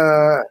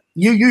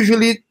 You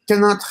usually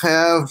cannot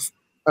have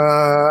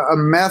a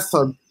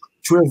method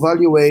to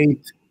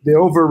evaluate the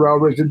overall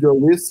residual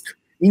risk,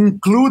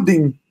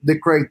 including the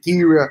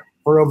criteria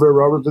for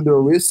overall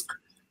residual risk,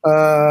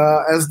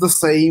 as the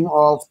same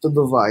of the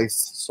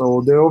device.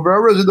 So the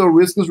overall residual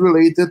risk is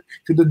related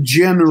to the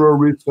general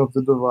risk of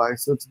the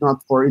device. It's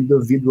not for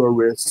individual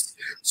risks.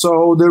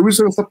 So the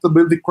risk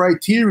acceptability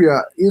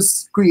criteria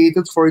is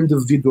created for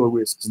individual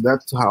risks.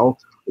 That's how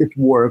it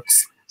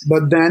works.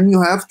 But then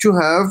you have to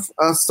have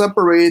a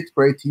separate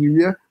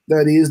criteria,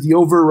 that is the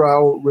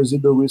overall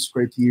residual risk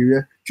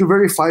criteria, to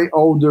verify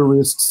all the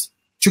risks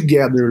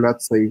together,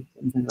 let's say,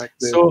 something like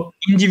that. So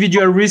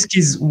individual risk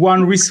is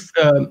one risk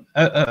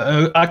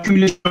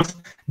accumulation of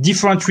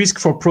different risk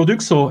for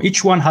products. So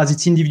each one has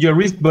its individual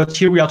risk, but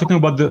here we are talking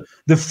about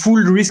the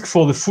full risk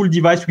for the full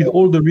device with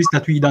all the risks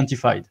that we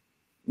identified.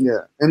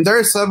 Yeah, and there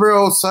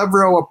are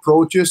several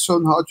approaches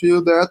on how to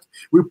do that.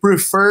 We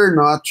prefer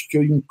not to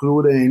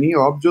include any,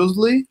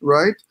 obviously,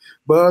 right?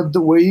 But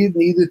we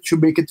needed to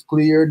make it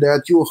clear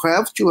that you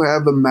have to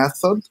have a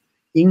method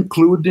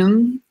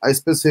including a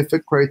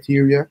specific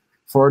criteria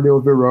for the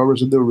overall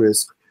residual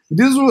risk.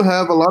 This will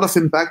have a lot of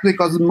impact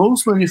because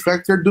most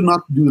manufacturers do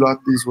not do that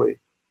this way.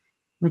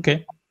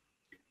 Okay,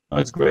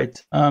 that's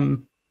great.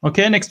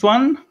 Okay, next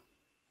one.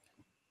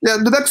 Yeah,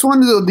 the next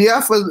one is the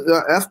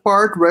F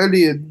part.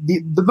 Really,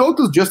 the note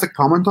is just a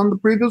comment on the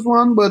previous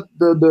one, but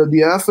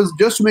the F is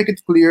just to make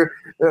it clear.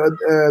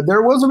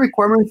 There was a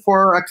requirement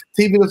for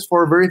activities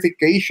for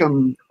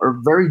verification, or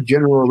very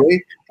general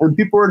way, and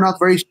people were not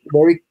very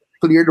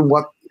clear on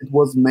what it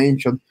was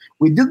mentioned.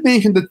 We did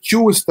mention the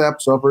 2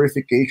 steps of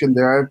verification.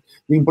 There are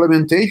the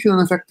implementation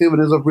and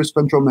effectiveness of risk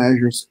control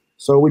measures.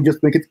 So we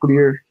just make it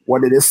clear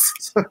what it is.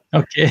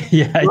 Okay,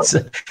 yeah, it's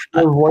there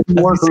is a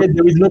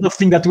lot of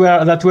things that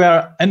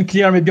were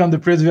unclear maybe on the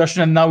previous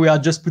version, and now we are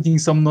just putting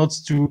some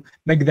notes to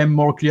make them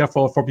more clear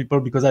for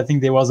people, because I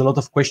think there was a lot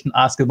of questions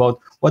asked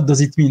about what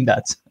does it mean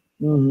that.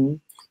 Mm-hmm.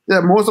 Yeah,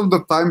 most of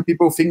the time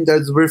people think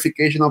that's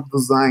verification of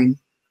design,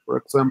 for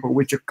example,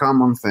 which is a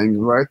common thing,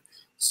 right?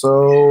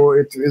 So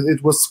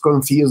it was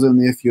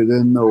confusing if you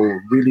didn't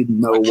really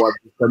know what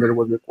the standard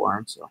was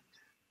requiring. So.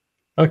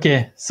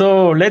 Okay,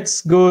 so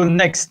let's go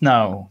next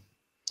now.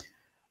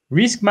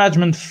 Risk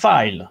management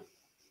file.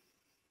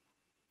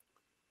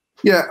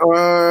 Yeah,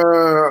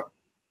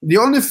 the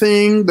only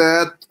thing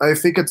that I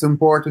think it's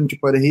important to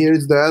put here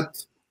is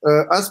that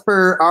as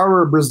per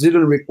our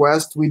Brazilian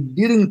request, we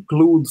did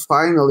include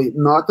finally,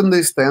 not in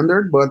the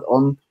standard, but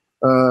on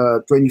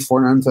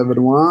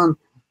 24971,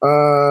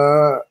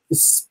 a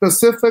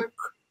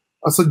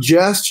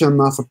suggestion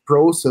of a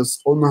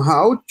process on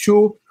how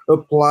to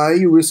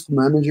apply risk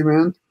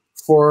management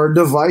for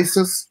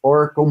devices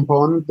or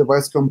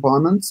device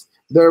components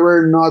that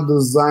were not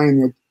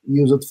designed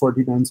used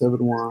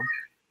 14971.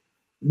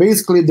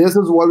 Basically, this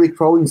is what we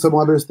call in some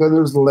other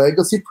standards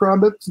legacy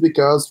products,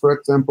 because, for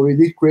example, we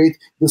did create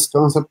this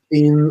concept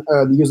in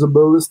the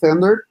usability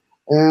standard.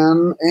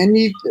 And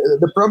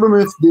the problem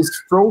with these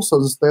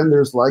process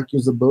standards like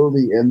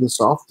usability and the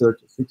software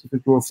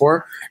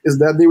 5204 is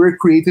that they were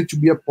created to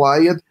be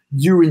applied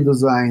during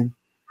design.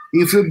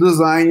 If the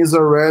design is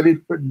already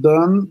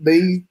done,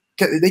 they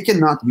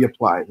cannot be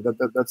applied.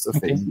 That's the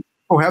thing.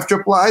 People have to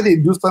apply, they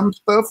do some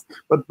stuff,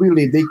 but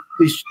really they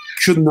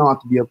should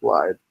not be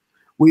applied.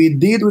 We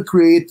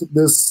create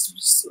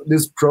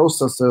these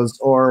processes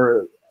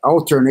or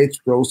alternate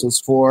process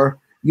for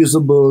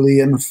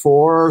usability and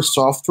for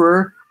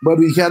software, but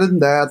we hadn't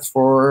that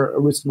for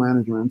risk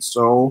management.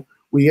 So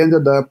we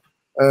ended up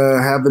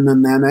having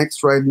an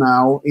annex right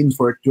now in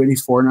for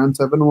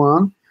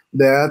 24971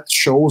 that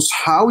shows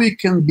how you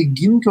can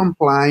begin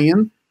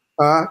complying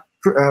a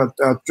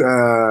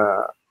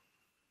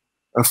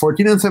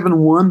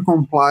 14971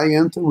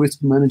 compliant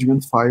risk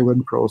management file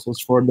and process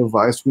for a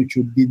device which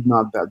you did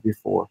not that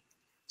before.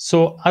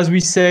 So as we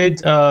said,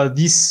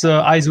 this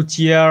ISO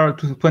TR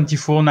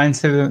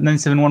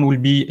 24971 will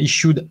be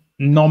issued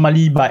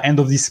normally by end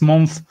of this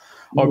month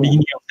or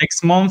beginning of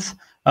next month.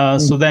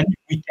 So then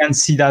we can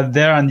see that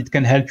there, and it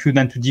can help you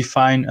then to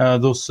define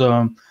those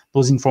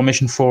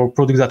information for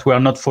products that were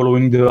not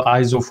following the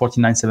ISO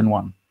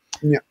 14971.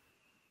 Yeah.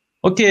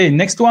 Okay,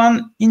 next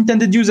one,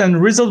 intended use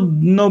and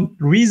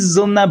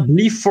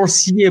reasonably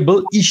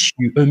foreseeable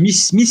issue,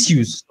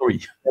 misuse, sorry.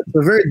 That's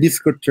a very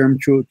difficult term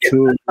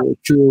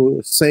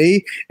to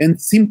say, and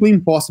simply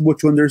impossible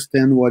to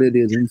understand what it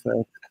is, in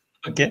fact.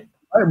 Okay.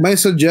 My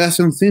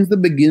suggestion, since the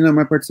beginning of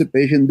my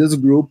participation in this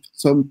group,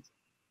 I'm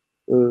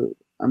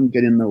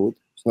getting old,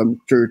 some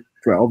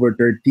 12 or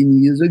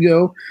 13 years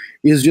ago,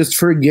 is just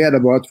forget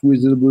about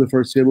reasonably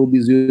foreseeable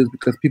misuse,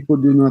 because people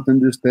do not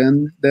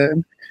understand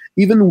them.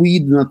 even we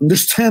do not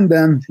understand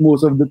them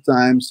most of the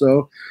time.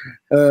 So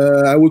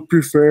I would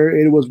prefer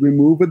it was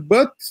removed,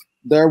 but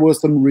there was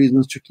some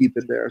reasons to keep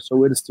it there,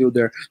 so it is still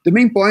there. The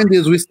main point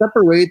is we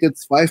separated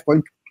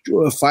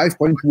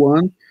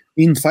 5.1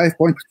 in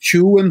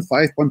 5.2 and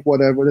 5.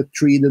 Whatever the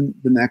 3 the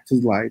next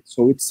slide.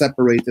 So it's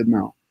separated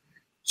now.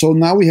 So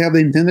now we have the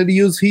intended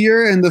use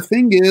here, and the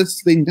thing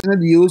is, the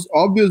intended use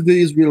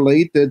obviously is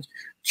related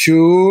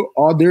to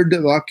other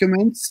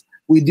documents.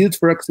 We did,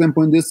 for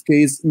example, in this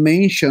case,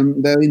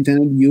 mention that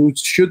intended use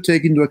should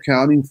take into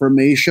account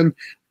information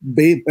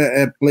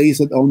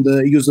placed on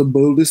the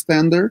usability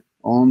standard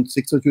on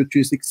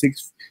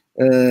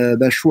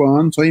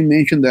 602.366-1. So I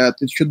mentioned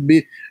that it should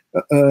be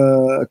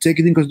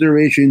taken in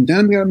consideration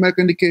intended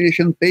medical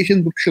indication,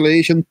 patient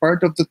population,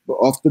 part of the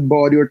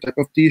body or type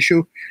of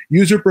tissue,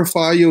 user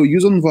profile,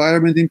 use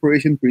environment,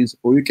 information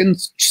principle. You can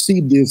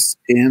see this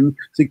in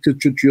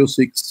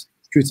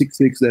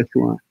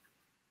 602.366-1.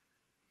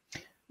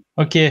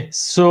 Okay,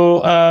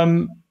 so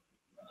I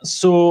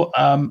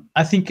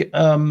think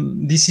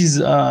this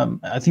is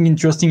I think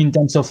interesting in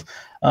terms of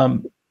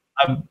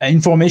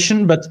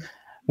information, but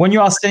when you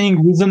are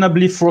saying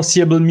reasonably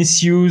foreseeable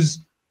misuse,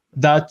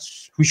 that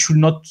we should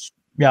not,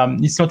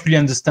 it's not really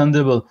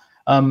understandable.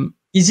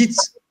 Is it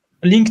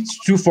linked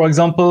to, for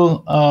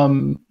example,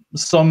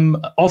 some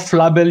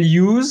off-label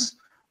use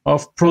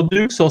of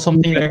products or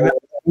something like that?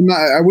 No,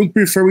 I would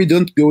prefer we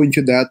don't go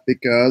into that,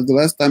 because the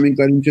last time we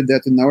got into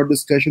that in our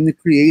discussion, we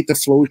create a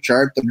flow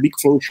chart, a big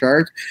flow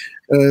chart,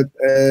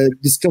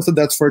 discussed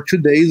that for 2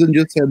 days and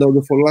just said,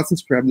 oh, let's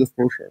scrap the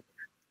flow chart.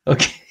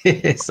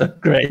 Okay, so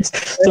great.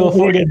 So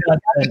forget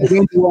that. I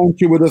don't want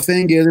to, but the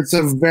thing is, it's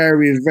a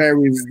very,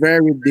 very,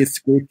 very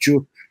difficult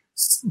to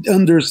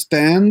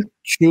understand,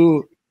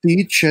 to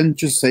teach, and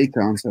to say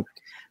concept.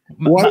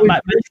 What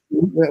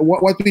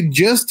we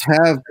just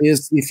have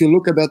is, if you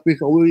look at that, we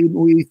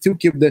still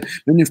keep the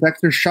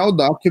manufacturer shall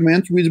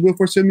document reasonable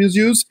foreseeable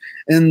misuse,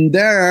 and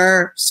there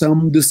are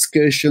some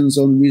discussions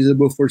on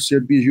reasonable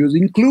foreseeable misuse,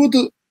 include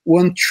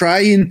one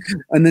trying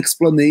an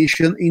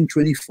explanation in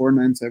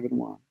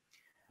 24971.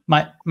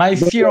 My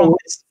fear on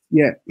this,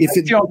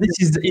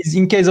 is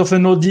in case of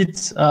an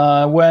audit,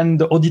 when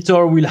the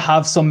auditor will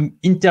have some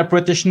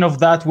interpretation of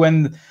that,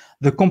 when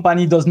the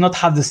company does not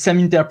have the same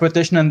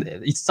interpretation, and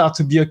it starts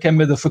to be a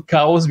kind of a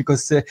chaos,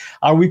 because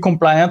are we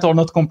compliant or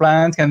not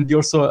compliant can be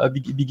also a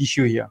big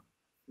issue here.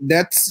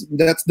 That's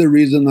the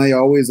reason I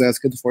always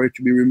ask it for it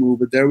to be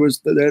removed.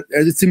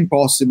 It's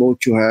impossible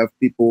to have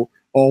people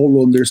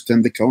all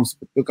understand the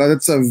concept, because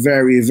it's a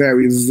very,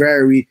 very,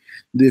 very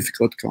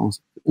difficult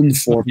concept,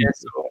 unfortunately.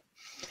 Okay,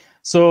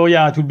 so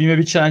yeah, it will be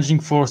maybe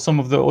challenging for some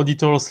of the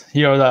auditors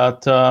here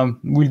that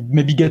will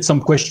maybe get some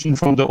question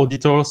from the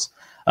auditors.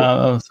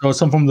 So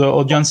some from the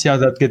audience here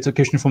that gets a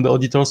question from the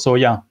auditor. So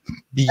yeah,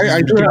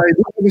 I do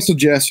have a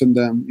suggestion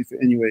then, if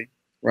anyway,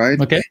 right?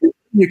 Okay.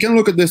 You can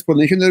look at the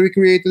explanation that we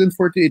created in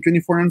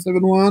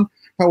 24971.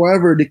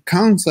 However, the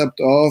concept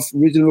of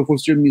reasonable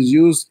foreseeable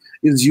misuse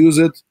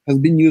has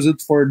been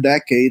used for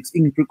decades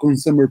in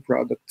consumer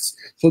products.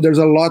 So there's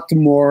a lot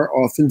more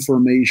of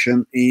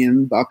information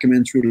in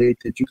documents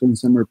related to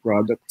consumer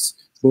products,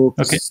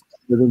 books,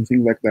 and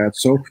things like that.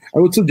 So I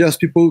would suggest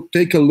people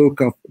take a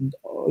look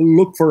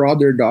for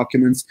other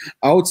documents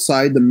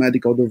outside the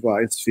medical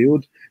device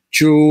field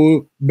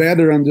to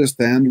better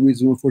understand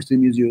reasonable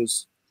foreseeable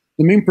misuse.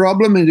 The main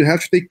problem is you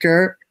have to take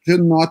care to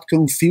not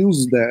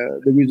confuse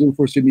the reason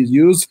for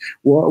misuse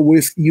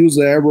with use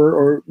error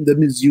or the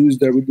misuse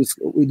that we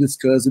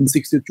discussed in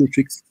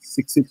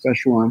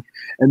 62666-1,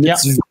 and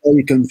it's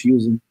very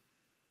confusing.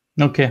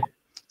 Okay,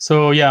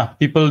 so yeah,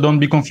 people don't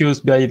be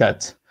confused by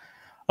that.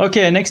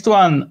 Okay, next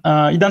one,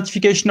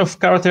 identification of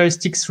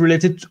characteristics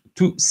related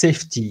to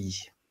safety.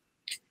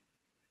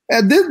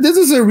 This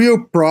is a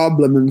real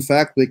problem, in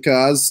fact,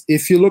 because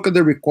if you look at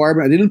the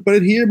requirement, I didn't put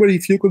it here, but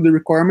if you look at the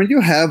requirement, you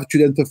have to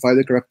identify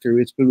the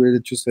characteristics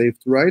related to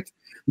safety, right?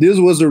 This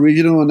was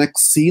original an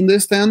XC in the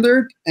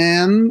standard,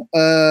 and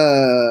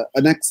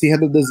an XC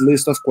had this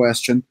list of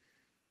questions.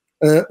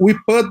 We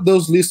put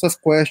those list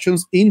of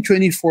questions in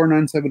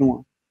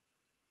 24971.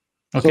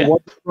 Okay.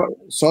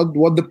 So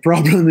what the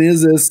problem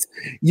is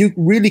you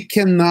really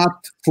cannot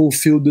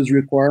fulfill this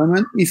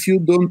requirement if you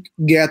don't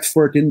get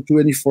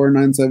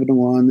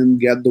 24971 and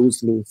get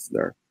those lists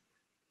there.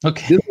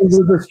 Okay. This is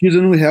the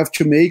decision we have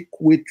to make,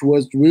 which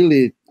was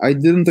really, I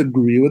didn't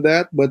agree with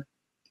that, but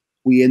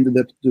we ended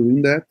up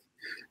doing that.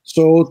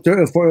 So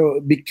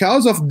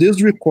because of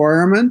this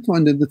requirement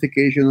on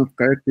identification of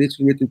characteristics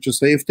related to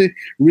safety,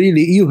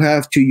 really you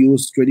have to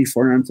use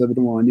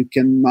 24971. You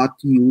cannot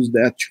use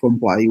that to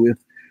comply with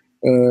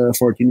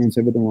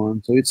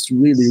 14971. So it's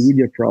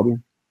really a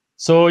problem.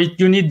 So it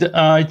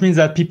means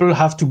that people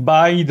have to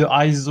buy the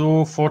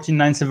ISO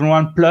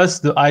 14971 plus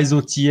the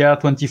ISO TR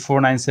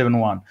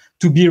 24971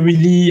 to be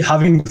really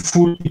having the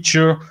full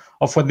picture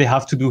of what they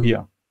have to do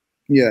here.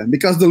 Yeah,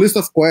 because the list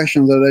of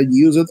questions that I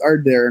use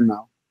are there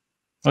now.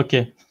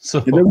 Okay, So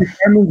the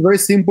requirement is very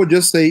simple.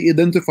 Just say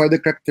identify the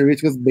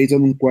characteristics based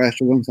on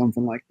questions and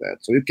something like that.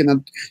 So you cannot,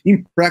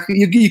 in practice,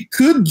 you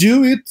could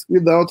do it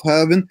without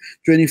having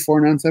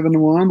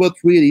 24971, but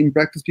really in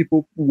practice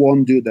people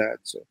won't do that.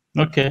 So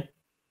okay.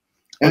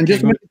 And okay,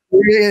 just make it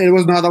clear, it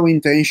was not our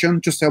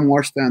intention to have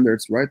more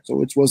standards, right?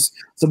 So it was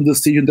some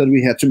decision that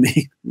we had to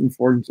make,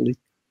 unfortunately.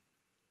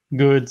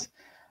 Good.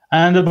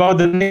 And about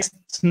the next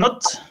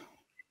note?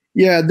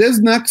 Yeah, this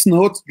next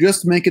note,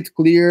 just make it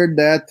clear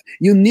that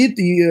you need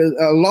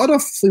a lot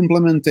of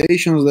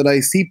implementations that I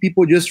see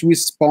people just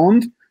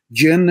respond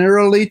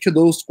generally to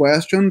those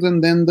questions,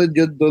 and then they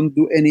just don't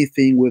do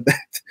anything with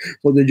that.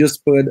 So they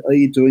just put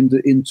it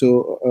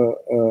into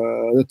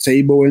the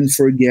table and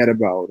forget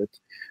about it.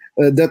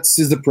 That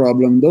is the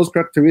problem. Those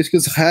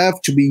characteristics have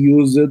to be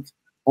used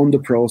on the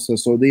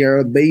process, so they are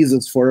a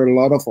basis for a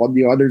lot of all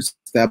the other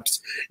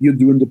steps you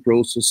do in the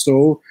process.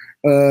 So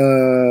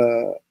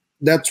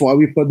that's why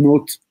we put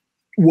note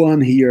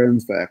 1 here, in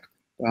fact.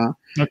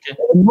 Okay.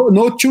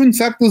 Note 2, in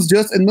fact, is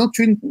just, and note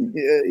 2,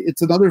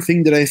 it's another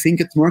thing that I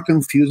think it's more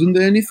confusing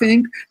than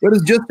anything, but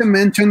it's just to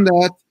mention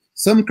that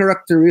some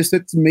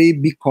characteristics may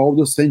be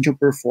called essential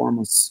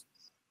performance.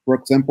 For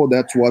example,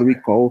 that's what we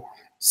call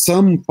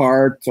some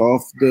part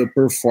of the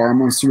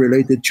performance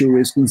related to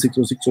risk in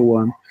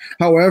 60601.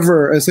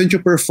 However, essential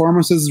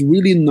performance is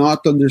really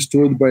not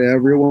understood by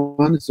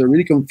everyone. It's a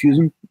really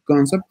confusing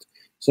concept.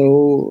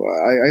 So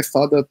I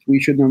thought that we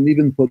should not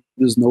even put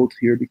this note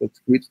here because it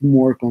creates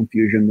more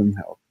confusion than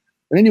help.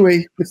 But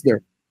anyway, it's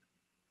there.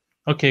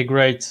 Okay,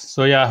 great.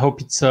 So yeah, I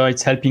hope it's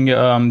helping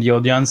the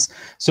audience.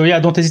 So yeah,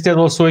 don't hesitate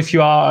also if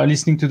you are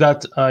listening to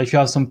that, if you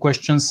have some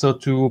questions, so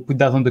to put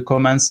that on the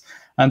comments,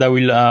 and I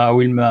will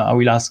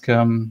ask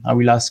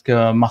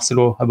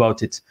Marcelo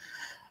about it.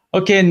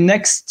 Okay,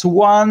 next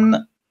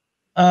one,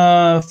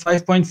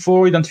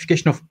 5.4,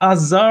 identification of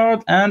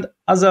hazard and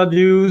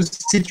hazardous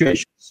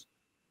situations.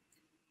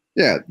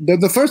 Yeah,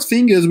 the first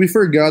thing is we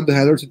forgot the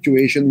hazard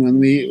situation when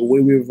we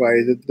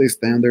revised the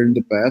standard in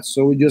the past,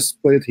 so we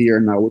just put it here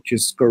now, which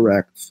is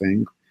correct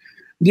thing.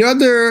 The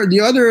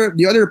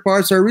other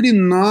parts are really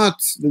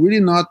not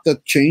the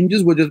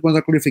changes, but just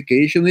one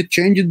clarification. It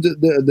changed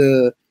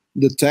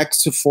the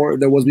text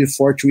that was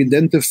before to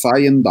identify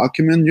and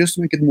document, just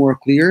to make it more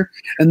clear.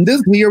 And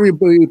this here we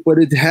put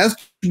it has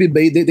to be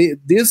based.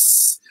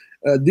 This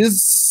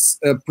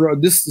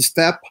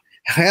step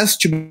has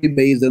to be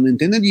based on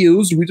intended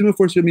use, reasonable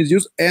for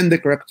misuse, and the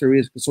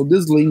characteristics. So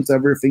this links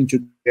everything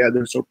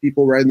together. So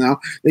people right now,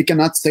 they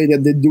cannot say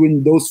that they're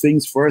doing those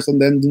things first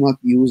and then do not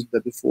use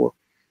that before.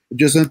 It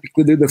just has to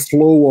include the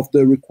flow of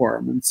the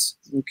requirements.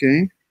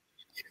 Okay.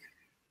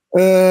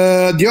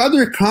 The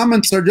other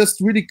comments are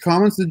just really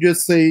comments that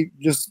just say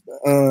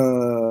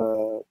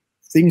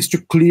things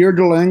to clear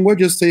the language.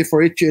 Just say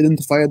for each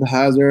identified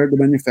hazard, the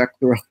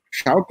manufacturer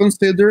shall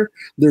consider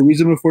the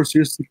reasonable for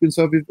serious sequence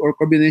of or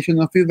combination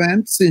of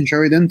events and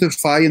shall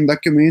identify and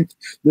document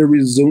the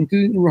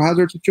resulting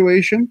hazard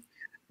situation.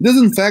 This,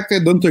 in fact, I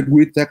don't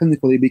agree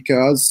technically,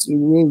 because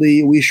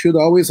really we should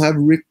always have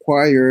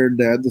required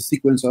that the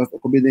sequence of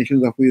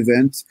combinations of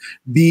events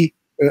be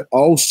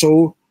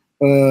also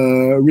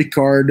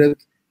recorded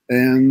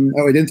and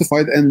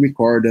identified and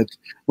recorded.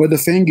 But the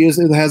thing is,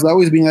 it has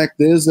always been like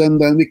this, and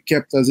then we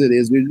kept as it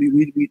is. We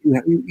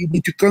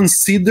need to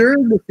consider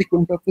the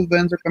sequence of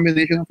events or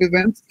combination of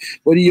events,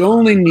 but you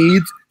only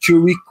need to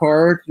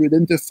record, to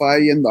identify,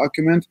 and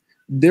document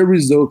the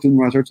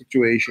resulting hazard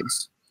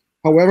situations.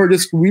 However,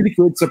 this really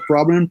creates a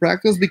problem in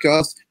practice,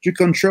 because to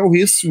control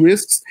his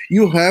risks,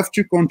 you have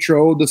to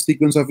control the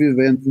sequence of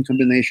events and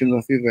combinations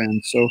of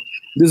events. So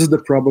this is the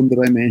problem that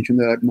I mentioned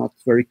that I'm not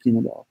very keen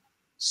about.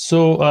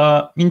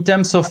 So in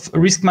terms of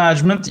risk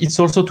management, it's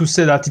also to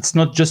say that it's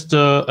not just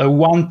a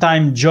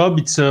one-time job.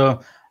 It's,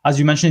 as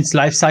you mentioned, it's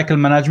life cycle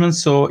management.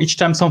 So each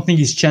time something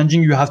is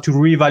changing, you have to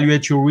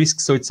reevaluate your risk.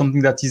 So it's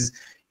something that is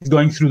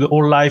going through the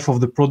whole life of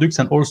the products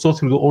and also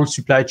through the whole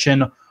supply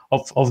chain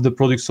of the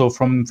product. So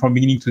from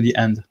beginning to the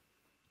end.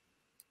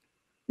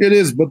 It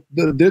is, but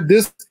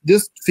this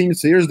thing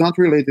here is not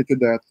related to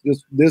that.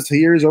 This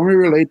here is only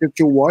related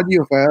to what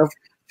you have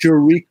to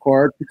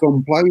record to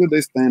comply with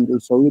the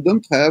standard. So you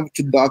don't have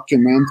to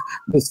document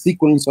the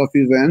sequence of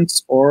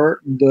events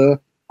or the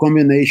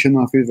combination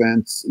of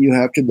events. You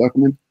have to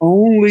document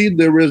only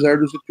the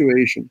reserved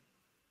situation.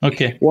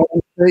 Okay. What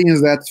I'm saying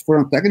is that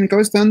from a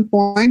technical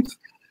standpoint,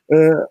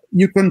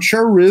 you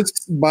control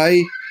risks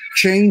by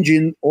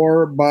changing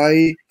or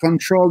by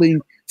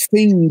controlling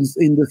things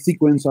in the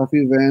sequence of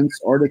events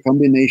or the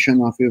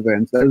combination of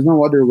events. There's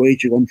no other way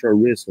to control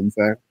risk, in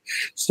fact.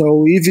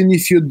 So even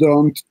if you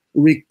don't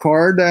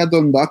record that,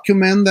 don't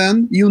document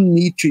them, you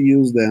need to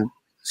use them.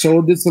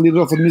 So there's a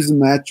little of a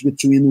mismatch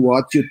between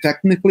what you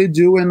technically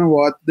do and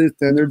what the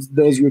standards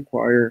does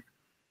require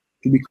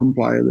to be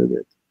compliant with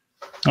it.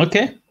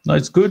 Okay,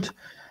 that's good.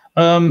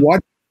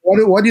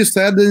 What you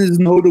said is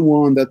no the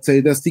one that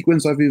say the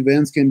sequence of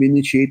events can be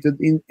initiated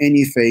in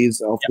any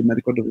phase of the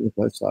medical device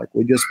life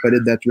cycle. We just put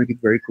it that to make it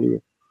very clear.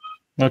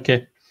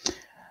 Okay.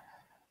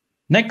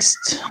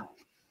 Next.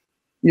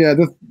 Yeah,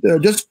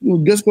 just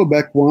go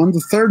back one.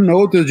 The third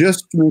note is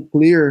just to make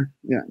clear.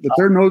 Yeah, the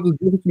third note is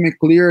just to make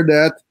clear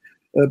that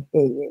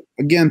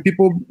again,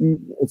 people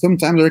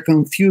sometimes are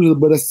confused,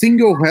 but a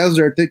single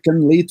hazard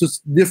can lead to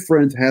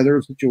different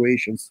hazard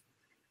situations,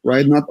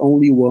 right? Not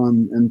only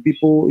one, and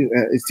people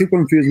still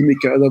confused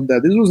because of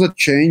that. This was a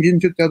change in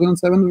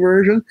 2007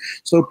 version,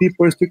 so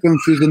people are still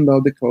confused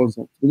about the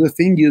concept. The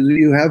thing is,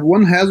 you have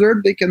one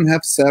hazard, they can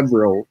have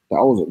several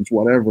thousands,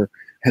 whatever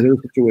hazard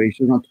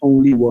situations, not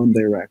only one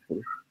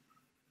directly.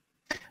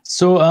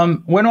 So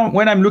when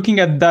I'm looking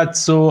at that,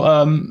 so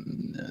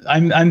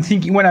I'm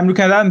thinking when I'm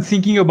looking at that, I'm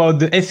thinking about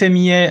the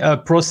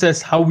FMEA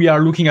process, how we are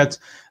looking at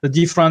the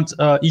different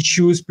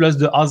issues plus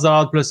the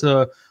hazard plus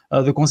the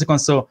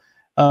consequence. So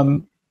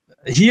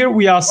here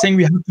we are saying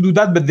we have to do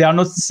that, but they are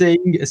not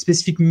saying a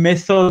specific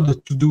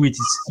method to do it.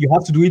 You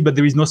have to do it, but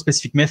there is no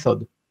specific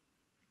method.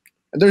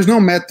 There's no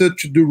method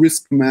to do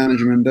risk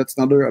management. That's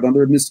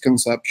another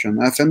misconception.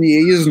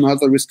 FMEA is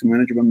not a risk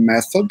management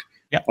method.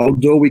 Yeah.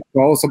 Although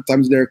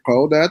sometimes they're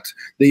called that,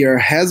 they are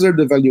hazard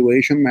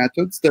evaluation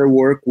methods that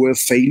work with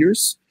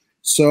failures.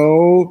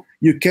 So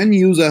you can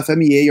use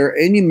FMEA or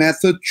any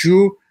method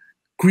to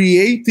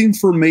create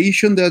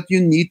information that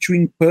you need to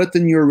input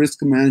in your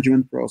risk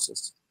management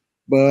process.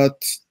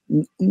 But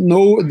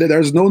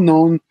there's no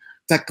known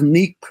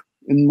technique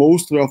in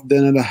most of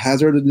them, the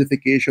hazard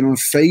identification or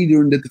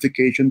failure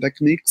identification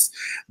techniques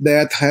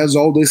that has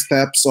all the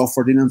steps of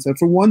ordinance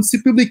for one,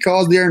 simply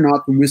because they are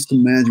not risk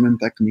management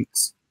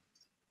techniques.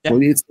 Yeah. So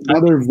it's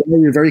another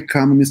very, very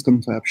common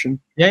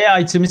misconception. Yeah,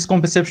 it's a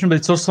misconception, but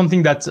it's also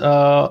something that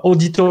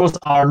auditors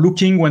are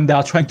looking when they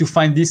are trying to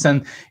find this,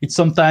 and it's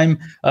sometimes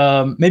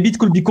maybe it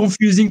could be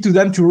confusing to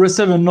them to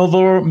receive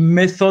another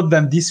method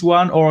than this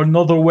one or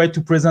another way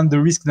to present the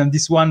risk than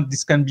this one.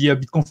 This can be a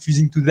bit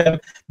confusing to them,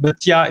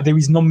 but yeah, there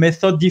is no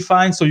method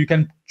defined, so you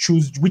can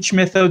choose which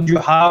method you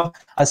have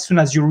as soon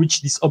as you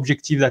reach this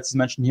objective that is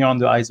mentioned here on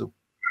the ISO.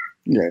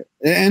 Yeah,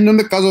 and on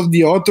the case of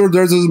the author,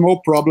 there's a small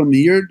problem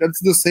here.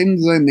 That's the same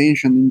as I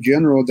mentioned in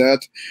general,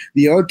 that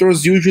the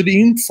authors usually,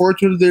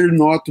 unfortunately, they're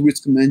not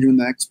risk management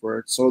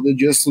experts. So they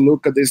just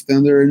look at the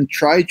standard and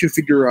try to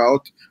figure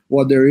out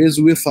what there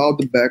is without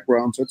the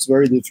background. So it's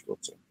very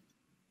difficult. So.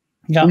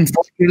 Yeah.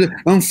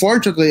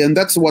 Unfortunately, and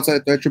that's what I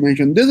tried to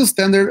mention, this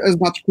standard has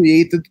not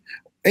created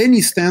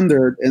any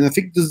standard, and I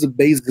think this is the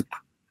basic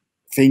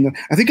thing.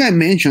 I think I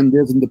mentioned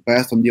this in the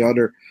past on the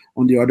other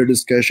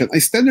discussion.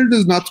 A standard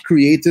is not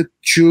created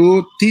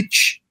to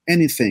teach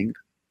anything.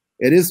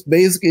 It is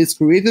basically, it's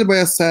created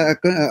by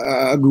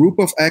a group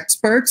of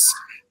experts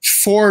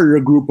for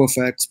a group of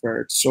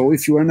experts. So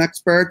if you're an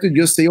expert, you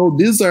just say, oh,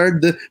 these are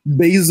the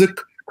basic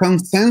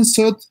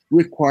consensus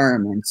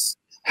requirements.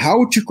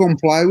 How to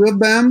comply with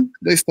them,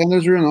 the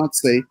standards will not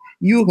say.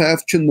 You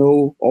have to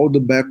know all the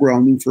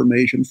background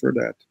information for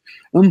that.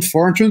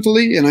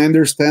 Unfortunately, and I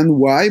understand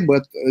why,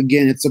 but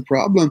again, it's a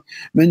problem.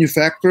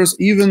 Manufacturers,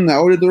 even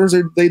auditors,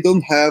 they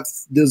don't have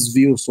this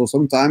view. So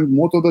sometimes,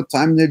 most of the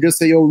time, they just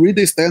say, oh, read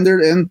the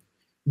standard and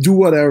do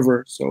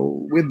whatever.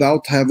 So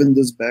without having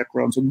this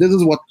background. So this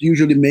is what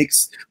usually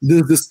makes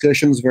these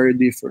discussions very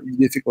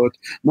difficult.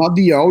 Not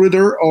the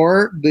auditor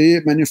or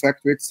the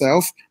manufacturer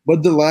itself,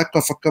 but the lack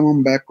of a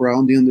common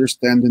background in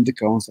understanding the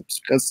concepts.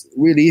 Because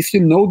really, if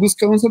you know these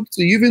concepts,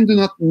 you even do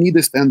not need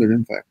a standard,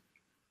 in fact.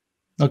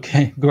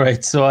 Okay,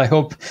 great. So I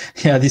hope,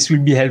 this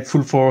will be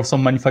helpful for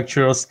some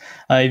manufacturers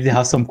if they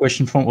have some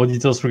questions from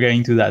auditors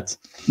regarding to that.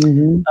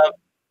 Mm-hmm.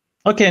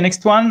 Okay,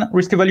 next one,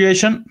 risk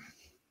evaluation.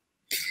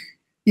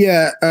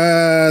 Yeah,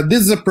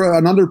 this is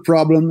another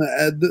problem.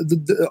 The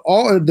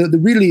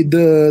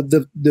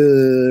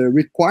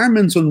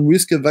requirements on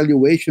risk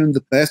evaluation in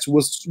the past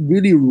was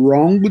really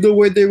wrong the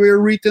way they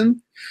were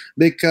written,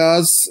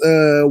 because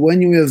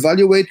when you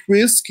evaluate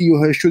risk,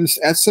 you should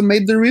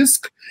estimate the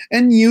risk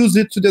and use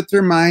it to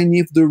determine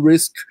if the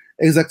risk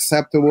is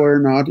acceptable or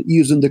not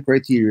using the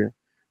criteria.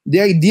 The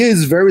idea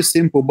is very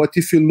simple, but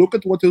if you look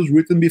at what was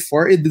written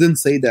before, it didn't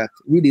say that.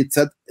 Really, it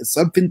said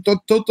something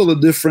totally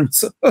different.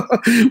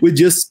 We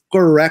just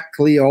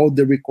correctly all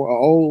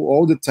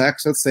the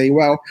text that say,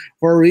 well,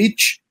 for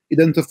each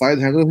identified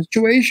hazard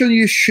situation,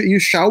 you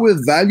shall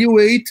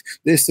evaluate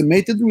the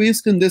estimated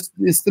risk and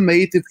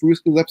estimate if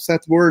risk is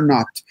acceptable or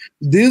not.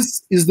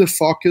 This is the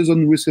focus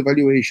on risk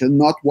evaluation,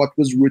 not what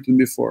was written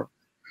before.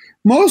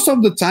 Most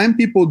of the time,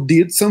 people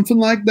did something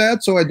like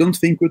that, so I don't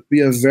think it would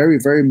be a very,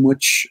 very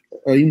much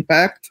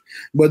impact.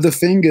 But the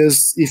thing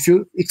is, if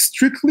you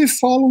strictly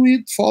follow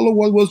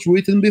what was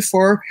written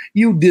before,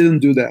 you didn't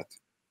do that.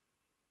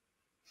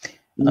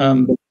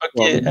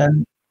 Okay,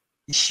 and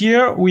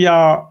here we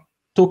are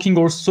talking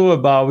also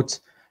about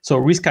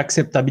risk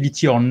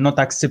acceptability or not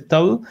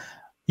acceptable.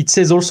 It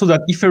says also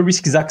that if a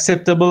risk is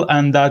acceptable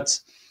and that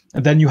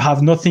then you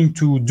have nothing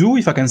to do,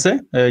 if I can say,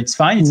 it's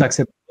fine, it's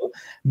acceptable.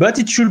 But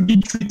it should be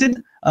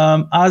treated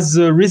as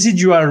a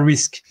residual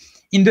risk.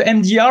 In the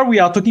MDR, we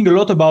are talking a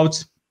lot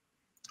about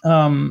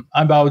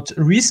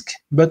risk,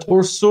 but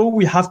also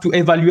we have to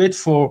evaluate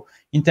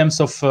in terms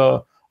of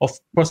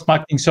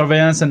post-marketing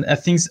surveillance and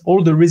things,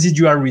 all the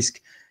residual risk.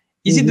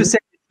 Is it the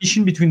same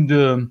distinction between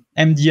the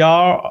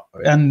MDR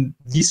and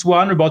this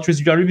one about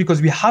residual risk,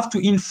 because we have to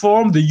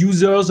inform the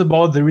users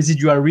about the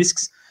residual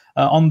risks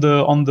on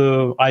the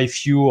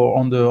IFU or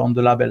on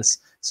the labels.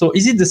 So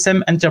is it the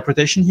same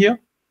interpretation here?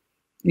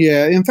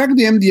 Yeah, in fact,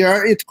 the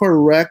MDR, it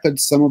corrected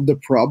some of the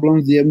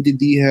problems the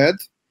MDD had,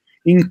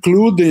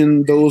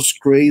 including those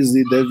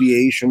crazy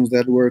deviations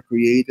that were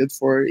created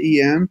for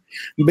EM.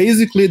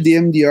 Basically, the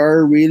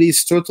MDR really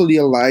is totally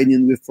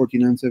aligning with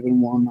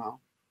 14971 now.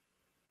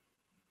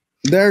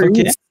 There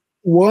is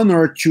one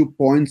or 2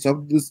 points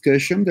of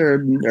discussion.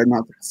 They're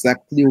not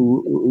exactly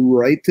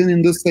written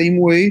in the same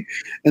way,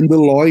 and the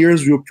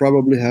lawyers will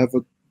probably have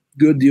a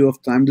good deal of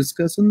time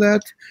discussing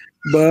that.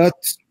 But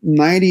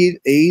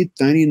 98,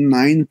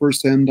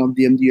 99% of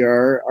the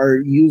MDR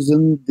are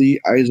using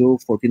the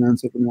ISO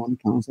 14971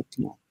 concept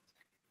now.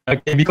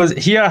 Okay, because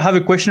here I have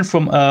a question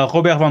from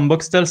Robert Van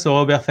Boxtel. So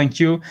Robert, thank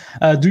you.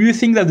 Do you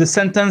think that the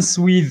sentence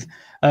with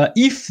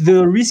if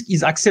the risk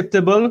is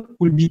acceptable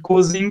will be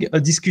causing a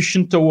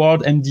discussion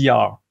toward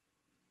MDR?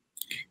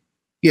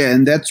 Yeah,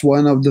 and that's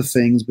one of the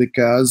things,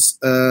 because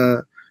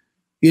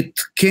it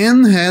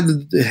can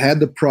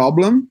had a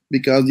problem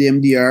because the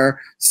MDR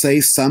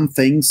says some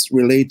things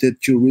related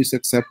to risk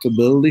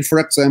acceptability. For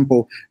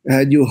example,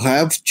 you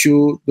have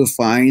to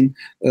define,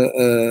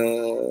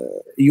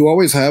 you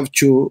always have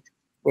to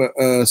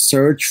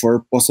search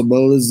for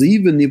possibilities,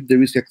 even if the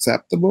risk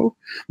acceptable.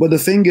 But the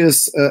thing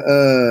is,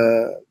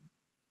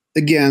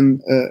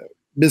 again,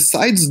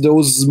 besides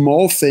those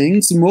small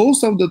things,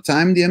 most of the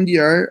time the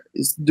MDR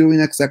is doing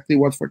exactly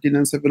what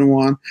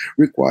 14971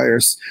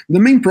 requires. The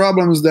main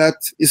problem is that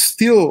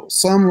still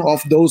some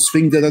of those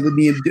things that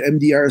the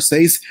MDR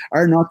says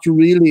are not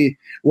really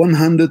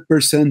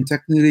 100%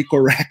 technically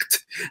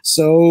correct.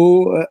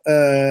 So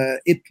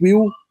it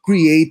will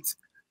create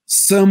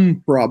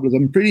some problems.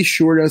 I'm pretty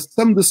sure that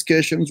some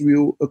discussions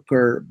will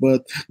occur.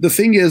 But the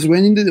thing is,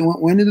 when in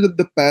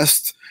the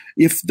past,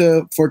 if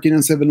the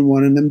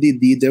 14971 and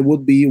MDD, there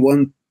would be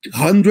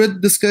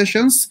 100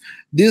 discussions.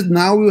 This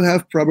now will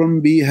have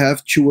probably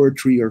have 2 or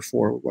 3 or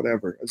 4,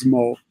 whatever, a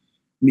small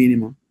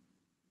minimum.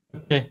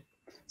 Okay,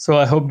 so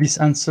I hope this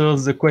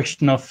answers the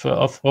question of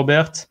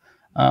Robert.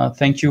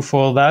 Thank you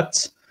for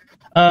that.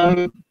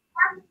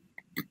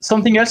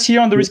 Something else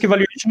here on the risk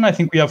evaluation? I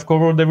think we have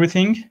covered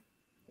everything.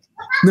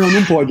 No,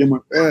 não pode,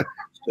 amor.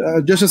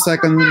 Just a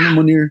second,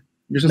 Munir.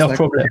 Just a second.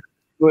 Problem.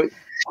 Wait.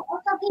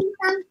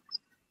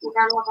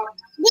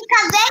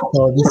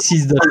 So this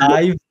is the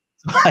live.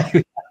 My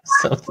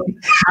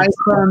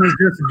son is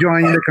just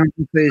joining the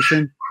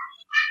conversation.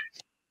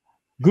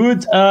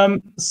 Good.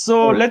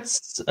 So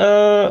let's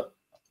go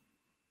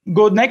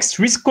next.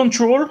 Risk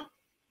control.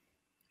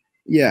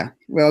 Yeah.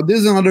 Well, this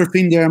is another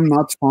thing that I'm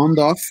not fond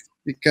of,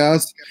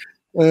 because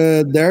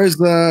there is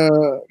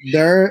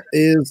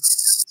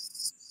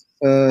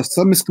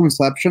some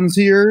misconceptions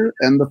here,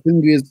 and the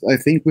thing is, I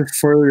think we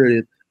furthered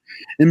it.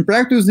 In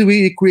practice,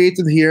 we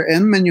created here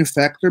and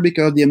manufacture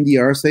because the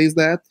MDR says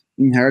that,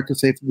 inherit to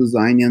safety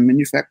design and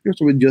manufacture,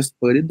 so we just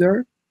put it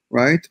there,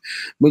 right?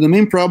 But the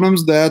main problem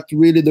is that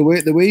really the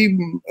way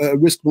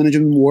risk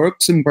management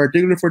works, in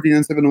particular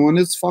 14971,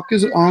 is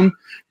focused on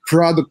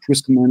product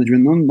risk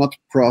management, not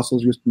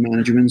process risk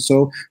management.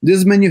 So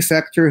this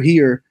manufacture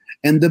here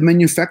and the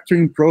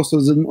manufacturing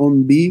process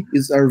on B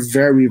are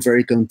very,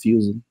 very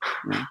confusing.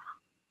 Right?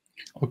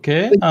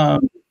 Okay.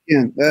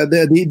 Yeah,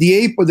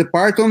 the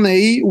part on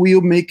A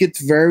will make it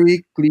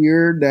very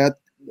clear that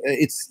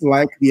it's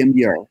like the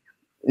MDR.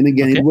 And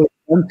again, okay. It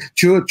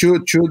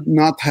will should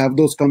not have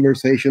those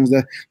conversations,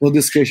 those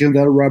discussions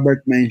that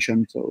Robert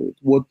mentioned. So it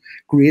would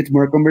create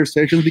more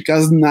conversations,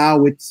 because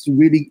now it's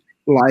really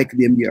like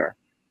the MDR.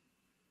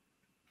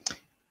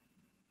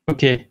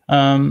 Okay.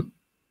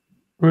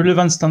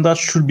 Relevant standards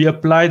should be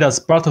applied as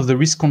part of the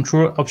risk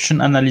control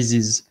option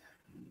analysis.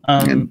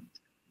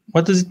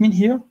 What does it mean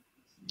here?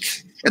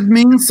 It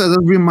means, as a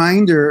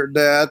reminder,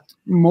 that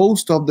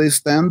most of the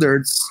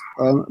standards,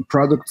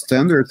 product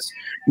standards,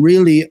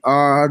 really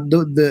are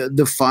the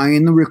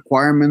define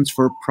requirements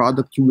for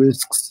product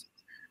risks.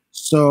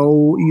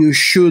 So you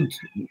should,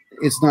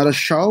 it's not a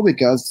shall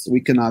because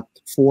we cannot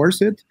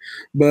force it,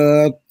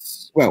 but,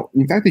 well,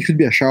 in fact, it should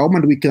be a shall,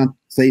 but we cannot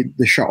say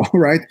the shall,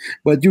 right?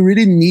 But you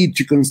really need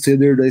to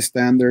consider the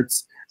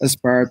standards as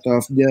part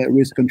of the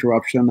risk control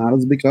option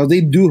analysis, because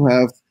they do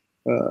have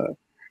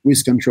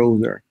risk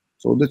controls there.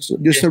 So that's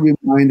just a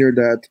reminder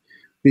that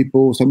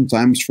people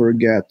sometimes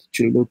forget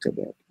to look at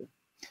that.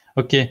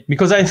 Okay,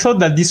 because I thought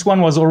that this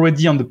one was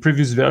already on the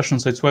previous version.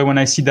 So that's why when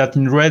I see that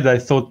in red, I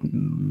thought,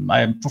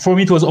 for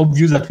me, it was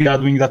obvious that we are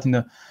doing that in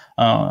the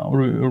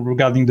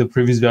regarding the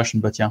previous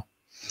version. But yeah.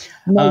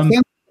 No,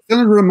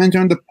 Senator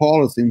mentioned the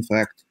policy, in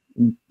fact.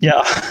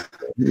 Yeah.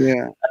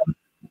 Yeah.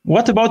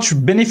 What about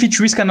benefit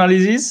risk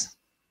analysis?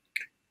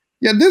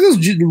 Yeah, this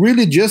is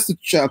really just a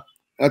check.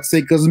 Let's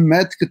say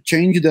cosmetic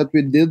change that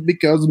we did,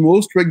 because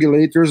most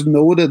regulators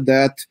noted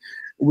that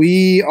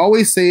we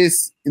always say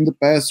in the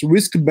past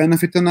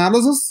risk-benefit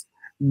analysis,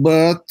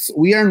 but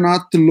we are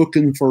not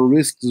looking for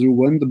risks, we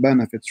want the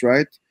benefits,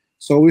 right?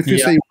 So if you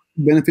say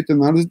benefit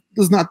analysis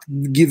does not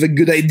give a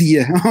good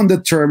idea on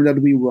the term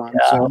that we want.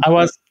 Yeah, so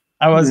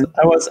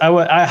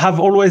I have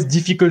always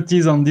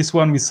difficulties on this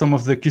one with some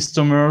of the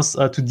customers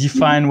to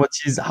define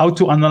how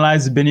to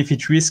analyze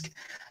benefit risk.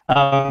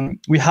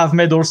 We have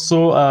made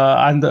also,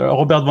 and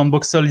Robert Van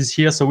Boxel is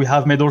here, so we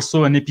have made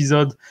also an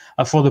episode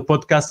for the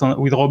podcast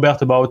with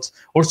Robert about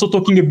also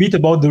talking a bit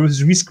about the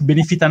risk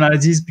benefit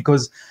analysis,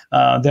 because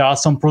there are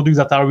some products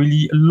that are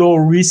really low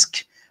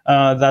risk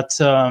that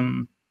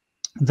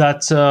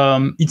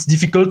it's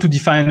difficult to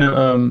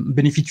define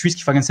benefit risk,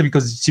 if I can say,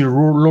 because it's a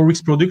low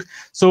risk product.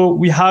 So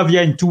we have,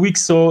 in 2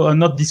 weeks, so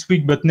not this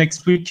week, but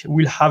next week,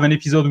 we'll have an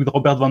episode with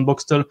Robert Van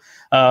Boxtel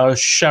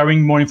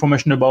sharing more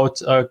information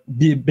about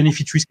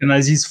benefit risk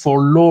analysis for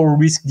low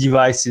risk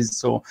devices.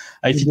 So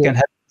if it can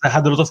help. I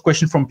had a lot of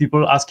questions from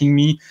people asking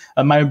me,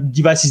 my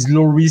device is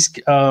low risk,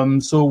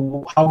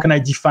 so how can I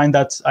define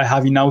that I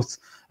have enough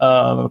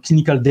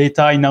clinical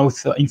data,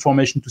 enough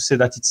information to say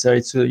that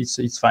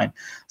it's fine.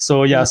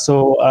 So we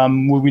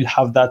will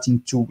have that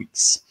in 2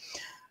 weeks.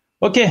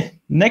 Okay,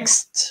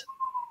 next,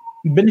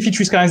 benefit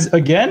risk analysis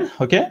again.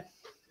 Okay,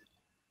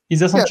 is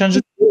there some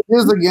changes?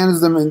 This again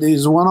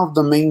is one of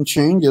the main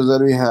changes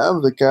that we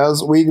have,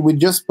 because we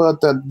just put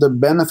the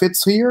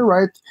benefits here,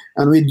 right?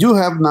 And we do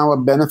have now a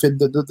benefit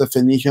the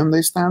definition,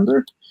 the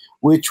standard,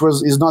 which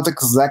is not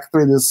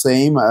exactly the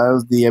same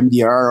as the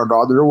MDR or the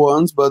other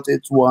ones, but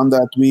it's one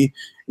that we,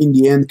 in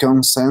the end,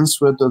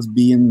 consensus with as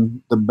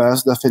being the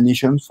best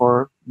definition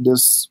for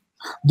this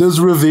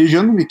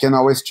revision. We can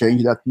always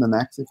change that in the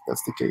next if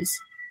that's the case.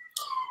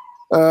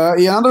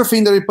 The other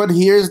thing that we put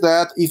here is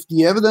that if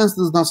the evidence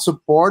does not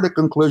support the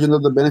conclusion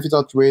that the benefits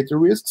outweigh the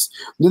risks,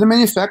 then the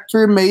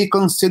manufacturer may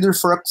consider,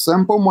 for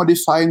example,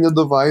 modifying the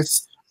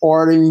device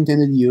or the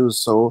intended use.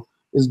 So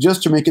it's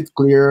just to make it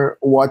clear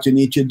what you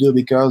need to do,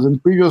 because in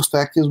previous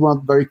text it's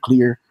not very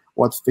clear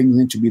what things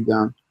need to be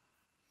done.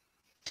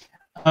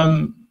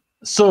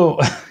 So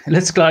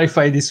let's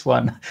clarify this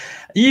one.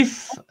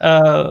 If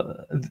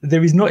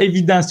there is no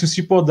evidence to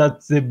support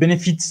that the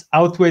benefits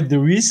outweigh the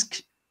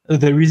risk,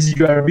 the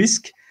residual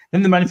risk,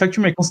 then the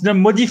manufacturer may consider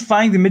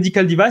modifying the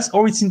medical device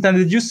or its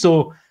intended use.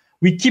 So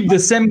we keep the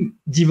same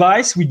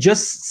device, we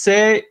just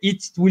say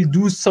it will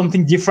do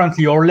something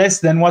differently or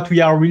less than what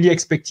we are really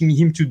expecting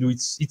him to do.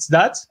 It's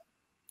that?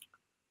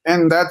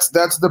 And that's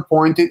the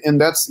point, and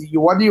that's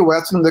what you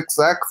asking,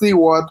 exactly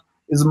what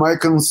is my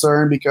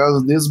concern,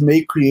 because this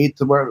may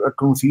create a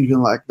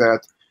confusion like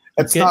that.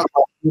 It's not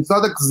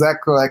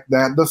exactly like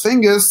that. The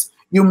thing is,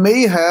 you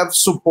may have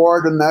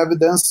support and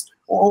evidence.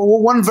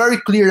 One very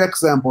clear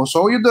example.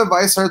 So your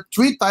device has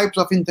 3 types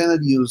of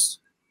intended use.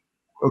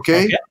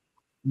 Okay?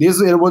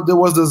 It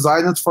was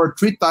designed for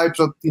 3 types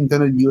of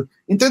intended use.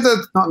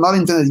 Not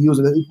intended use.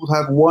 It would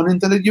have 1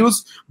 intended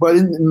use, but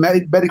in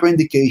medical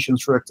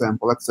indications, for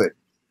example, let's say.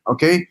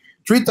 Okay?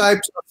 3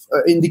 types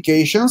of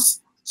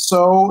indications.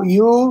 So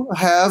you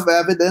have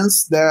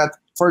evidence that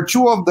for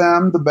 2 of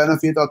them, the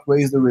benefit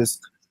outweighs the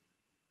risk.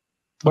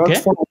 But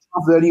for one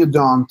of them, you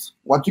don't.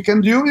 What you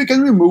can do, you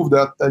can remove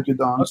that you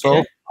don't.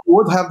 So you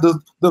would have the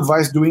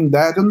device doing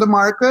that in the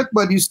market,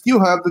 but you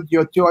still have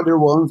your 2 other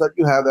ones that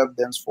you have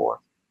evidence for.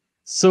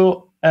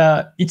 So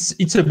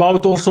it's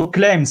about also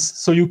claims.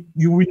 So you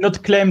will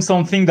not claim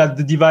something that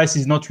the device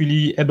is not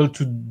really able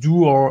to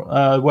do, or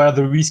where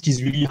the risk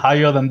is really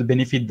higher than the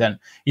benefit. Then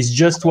it's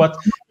just what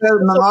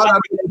NDR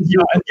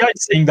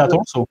is saying that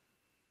also.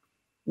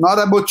 Not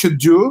able to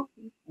do,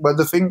 but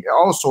the thing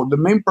also, the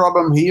main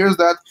problem here is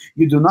that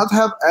you do not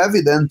have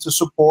evidence to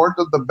support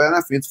that the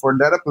benefits for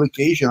that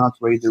application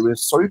outweigh the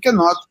risk. So you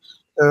cannot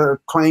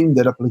claim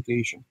that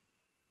application.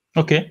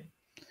 Okay.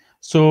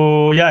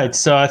 So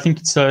I think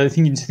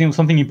it's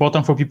something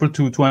important for people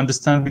to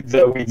understand with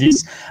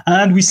this.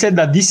 And we said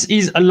that this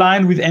is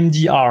aligned with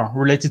MDR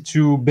related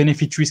to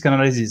benefit risk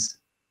analysis.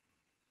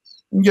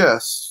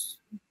 Yes.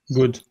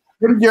 Good.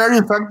 MDR,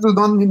 in fact, does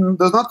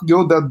not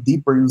go that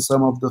deeper in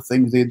some of the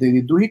things. They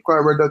do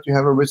require that you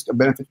have a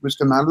benefit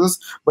risk analysis,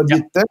 but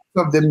the text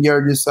of the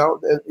MDR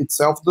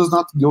itself does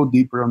not go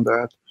deeper on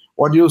that.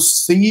 What you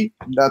see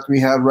that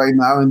we have right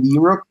now in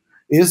Europe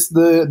is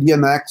the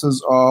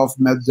annexes of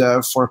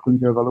MedDev for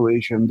clinical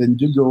evaluation. Then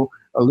you go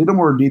a little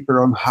more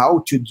deeper on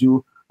how to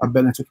do a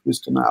benefit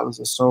risk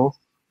analysis. So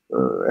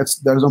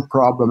there's no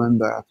problem in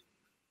that.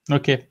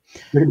 Okay.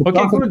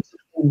 Okay, good.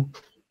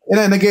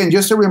 And again,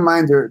 just a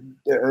reminder,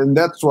 and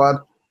that's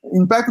what,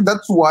 in fact,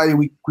 that's why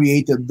we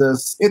created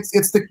this. It's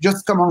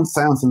just common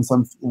sense in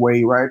some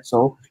way, right?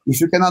 So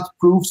if you cannot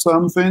prove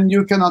something,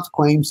 you cannot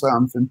claim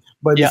something.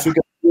 But if you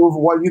can prove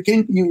what you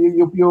can,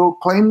 you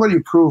claim what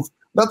you prove.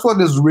 That's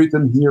what is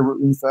written here,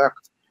 in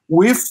fact,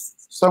 with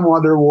some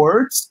other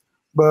words,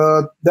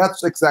 but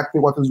that's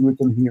exactly what is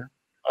written here.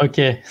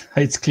 Okay,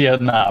 it's clear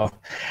now.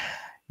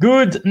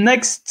 Good.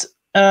 Next,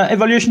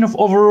 evaluation of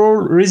overall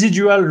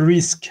residual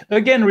risk.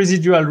 Again,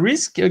 residual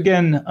risk,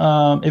 again,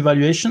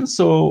 evaluation.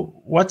 So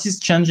what is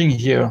changing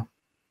here?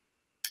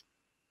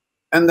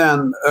 And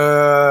then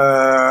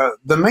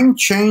the main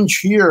change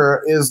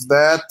here is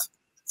that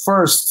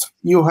First,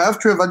 you have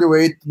to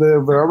evaluate the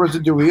overall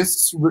residual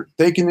risks,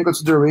 taking into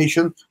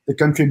consideration the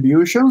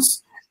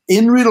contributions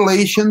in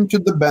relation to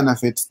the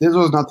benefits. This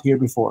was not here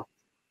before.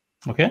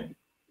 Okay.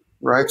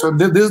 Right. So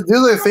this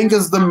I think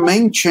is the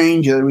main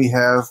change that we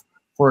have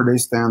for the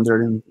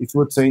standard. And if you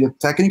would say the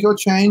technical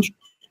change,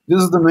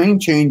 this is the main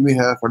change we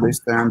have for the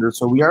standard.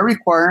 So we are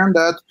requiring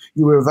that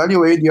you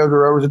evaluate the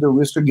overall residual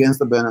risk against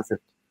the benefit.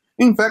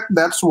 In fact,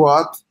 that's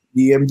what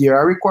the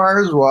MDR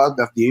requires, what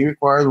the FDA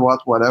requires,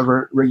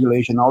 whatever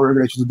regulation, all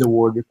regulations of the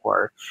world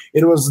require.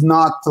 It was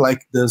not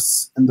like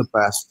this in the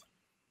past.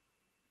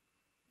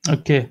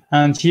 Okay,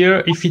 and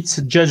here, if it's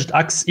judged,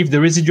 if the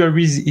residual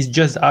risk is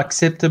just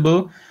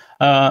acceptable,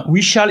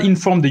 we shall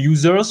inform the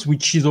users,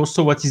 which is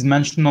also what is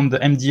mentioned on the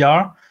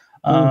MDR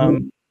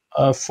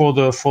for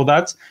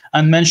that,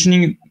 and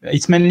mentioning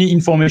it's mainly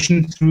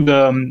information through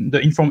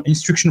the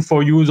instruction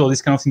for use or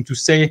this kind of thing to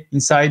say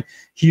inside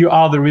here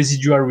are the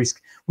residual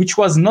risk, which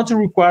was not a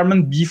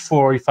requirement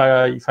before, if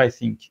I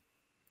think.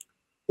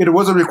 It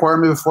was a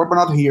requirement before, but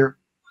not here.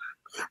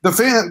 The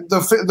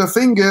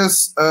thing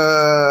is,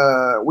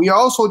 we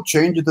also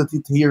changed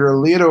it here a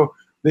little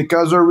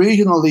because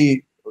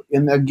originally,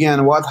 and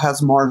again, what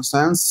has more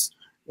sense,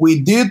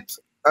 we did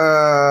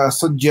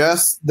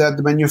suggest that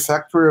the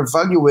manufacturer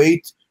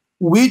evaluate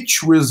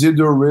which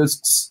residual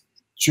risks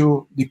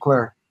to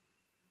declare.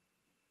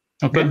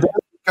 Okay. But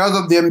because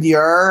of the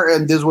MDR,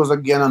 and this was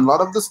again a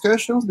lot of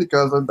discussions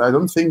because I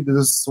don't think this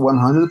is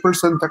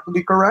 100%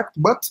 technically correct,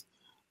 but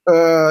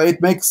it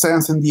makes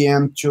sense in the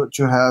end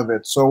to have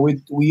it. So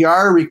we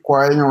are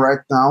requiring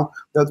right now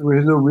that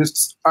residual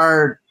risks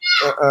are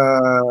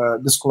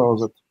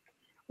disclosed.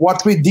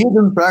 What we did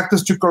in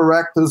practice to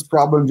correct this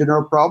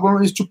general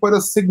problem, is to put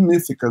a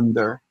significant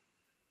there.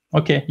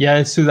 Okay,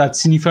 yeah, so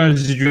that's significant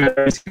residual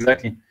risk,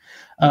 exactly.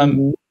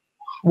 And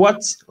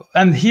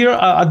here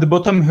at the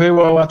bottom here,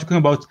 we're talking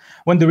about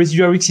when the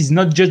residual risk is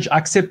not judged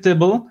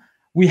acceptable,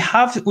 we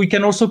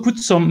can also put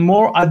some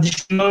more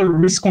additional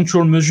risk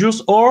control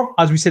measures, or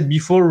as we said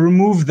before,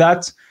 remove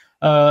that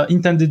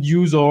intended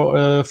use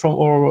or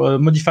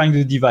modifying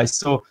the device.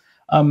 So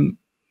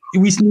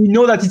we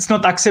know that it's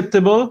not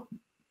acceptable,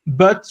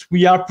 but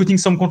we are putting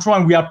some control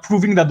and we are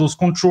proving that those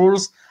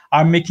controls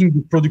are making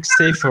the product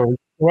safer.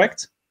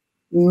 Correct?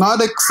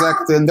 Not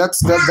exactly, and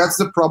that's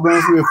the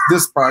problem with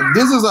this part.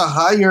 This is a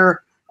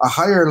higher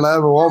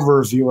level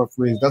overview of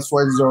risk. That's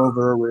why it's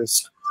over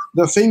risk.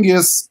 The thing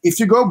is, if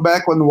you go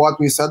back on what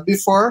we said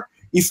before,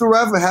 if you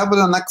have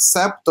an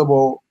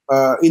acceptable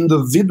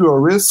individual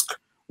risk,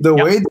 the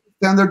way the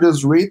standard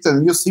is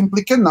written, you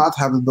simply cannot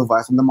have the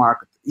device in the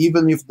market,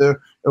 even if the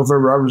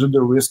overall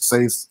residual risk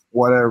says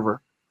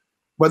whatever.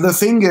 But the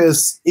thing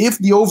is, if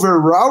the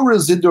overall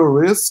residual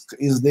risk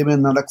is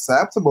deemed not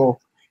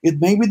acceptable, it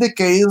may be the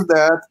case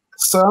that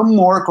some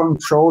more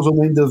controls on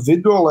the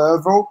individual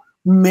level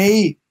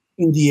may,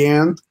 in the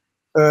end,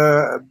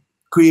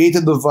 create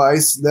a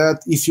device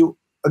that, if you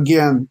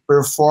again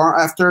perform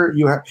after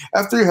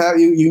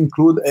you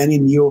include any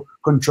new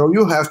control,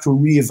 you have to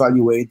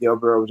reevaluate the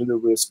overall residual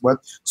risk. But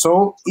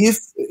so if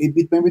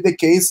it may be the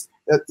case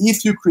that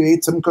if you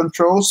create some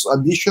controls,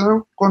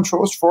 additional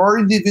controls for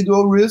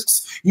individual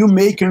risks, you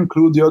may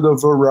conclude the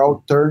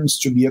overall turns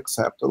to be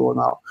acceptable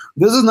now.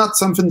 This is not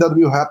something that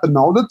will happen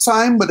all the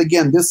time, but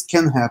again, this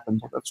can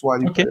happen. That's why.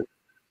 Okay.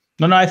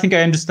 No, I think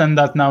I understand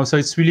that now. So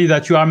it's really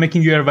that you are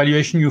making your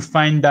evaluation, you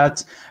find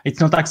that it's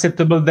not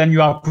acceptable, then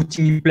you are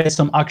putting in place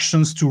some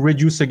actions to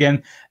reduce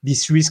again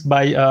this risk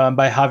by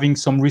having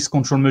some risk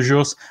control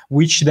measures,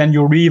 which then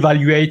you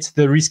reevaluate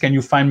the risk and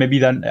you find maybe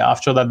then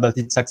after that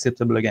it's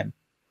acceptable again.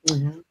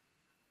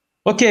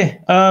 Okay,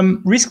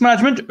 risk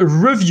management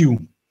review.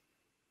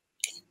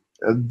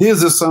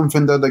 This is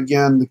something that,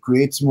 again,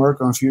 creates more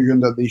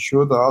confusion than they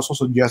should. I also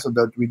suggested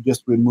that we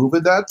just remove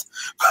that.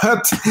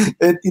 But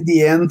at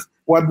the end,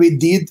 what we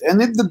did, and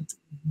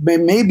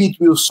maybe it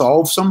will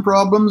solve some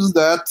problems,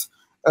 that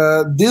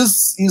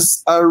this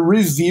is a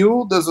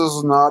review. This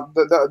is not,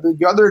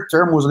 the other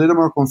term was a little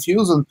more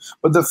confusing.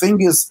 But the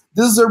thing is,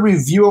 this is a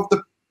review of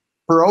the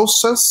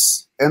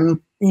process, and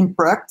in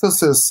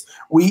practices,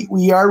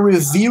 we are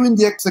reviewing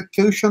the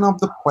execution of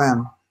the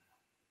plan.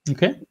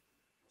 Okay.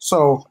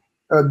 So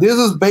this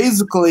is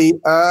basically,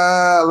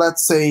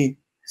 let's say,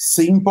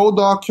 simple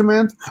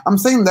document. I'm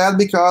saying that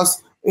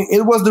because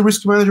it was the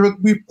risk management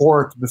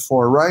report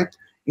before, right?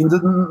 In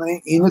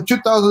the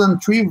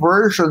 2003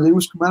 version, the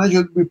risk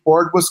management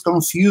report was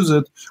confused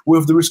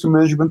with the risk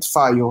management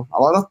file.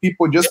 A lot of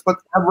people just put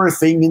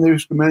everything in the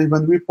risk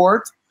management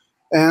report,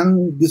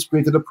 and this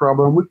created a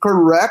problem. We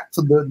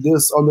corrected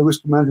this on the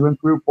risk management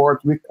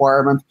report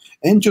requirement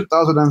in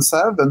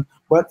 2007,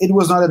 but it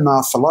was not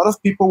enough. A lot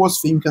of people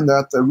was thinking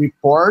that the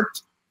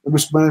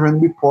risk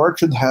management report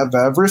should have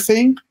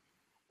everything.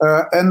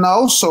 And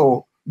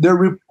also, the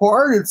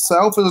report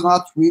itself is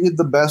not really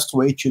the best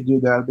way to do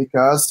that,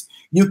 because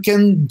you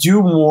can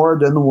do more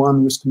than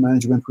one risk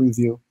management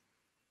review,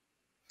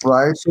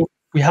 right? So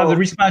we have the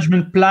risk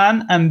management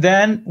plan, and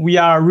then we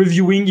are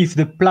reviewing if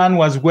the plan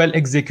was well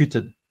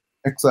executed.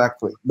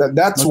 Exactly.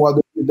 That's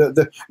what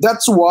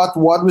That's what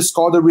we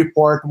call the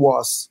report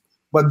was.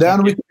 But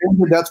then we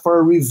changed that for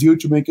a review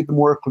to make it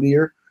more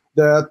clear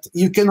that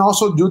you can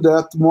also do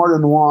that more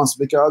than once,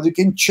 because you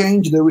can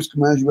change the risk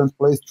management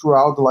place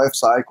throughout the life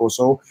cycle.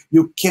 So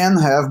you can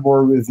have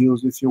more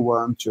reviews if you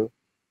want to.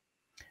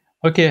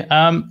 Okay,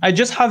 I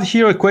just have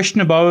here a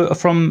question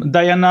from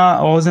Diana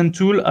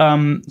Rosenthal.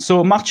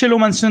 So Marcelo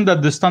mentioned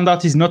that the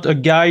standard is not a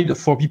guide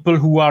for people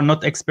who are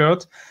not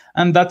expert,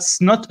 and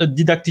that's not a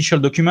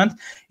didacticial document.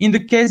 In the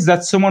case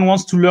that someone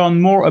wants to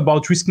learn more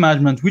about risk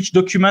management, which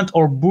document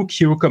or book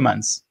he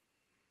recommends?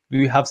 Do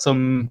you have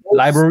some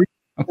library?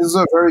 This is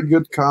a very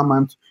good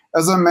comment.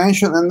 As I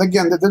mentioned, and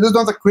again, there is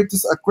not a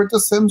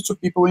criticism to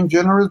people in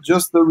general,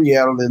 just the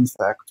reality, in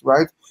fact,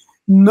 right?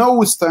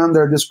 No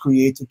standard is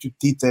created to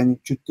teach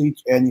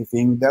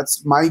anything.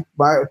 That's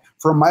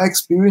from my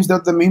experience,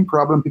 that's the main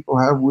problem people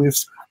have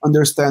with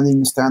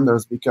understanding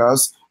standards,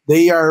 because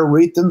they are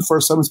written for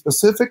some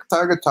specific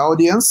target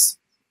audience.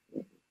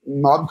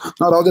 Not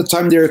all the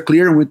time they're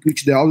clear with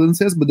which the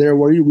audience is, but they're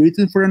already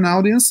written for an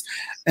audience,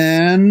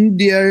 and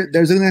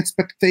there's an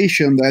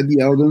expectation that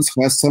the audience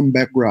has some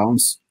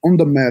backgrounds on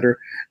the matter,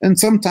 and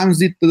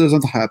sometimes it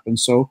doesn't happen.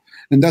 So,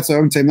 and that's what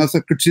I'm saying, not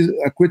a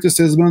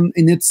criticism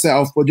in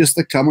itself, but just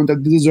a comment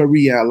that this is a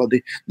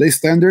reality. The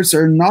standards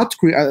are not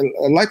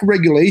like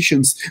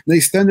regulations. The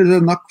standards are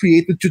not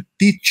created to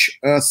teach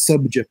a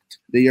subject.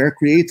 They are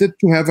created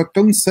to have a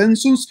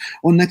consensus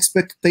on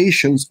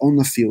expectations on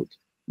the field.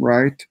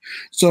 Right.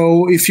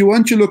 So if you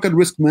want to look at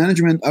risk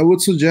management, I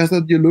would suggest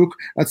that you look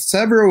at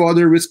several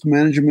other risk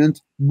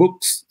management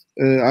books.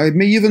 I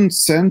may even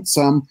send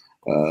some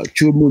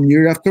to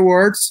Munir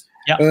afterwards.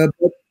 Yeah. But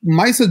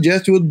my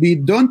suggestion would be,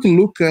 don't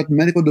look at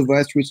medical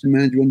device risk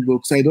management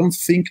books. I don't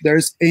think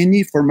there's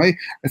any I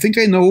think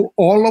I know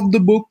all of the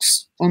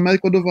books on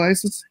medical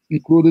devices,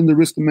 including the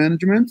risk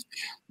management.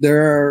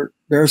 There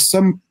are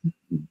some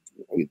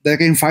that I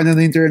can find on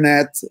the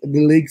internet,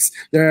 the links.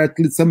 There are at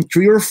least some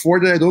 3 or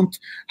 4 that I don't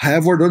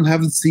have or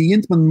haven't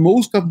seen, but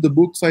most of the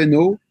books I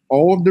know,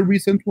 all of the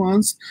recent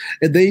ones,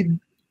 and they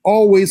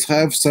always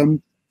have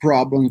some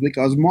problems,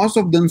 because most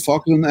of them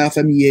focus on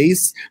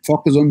FMEAs,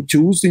 focus on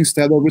tools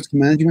instead of risk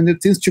management.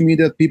 It seems to me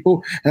that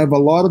people have a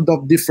lot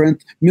of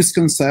different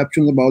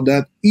misconceptions about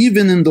that,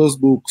 even in those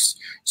books.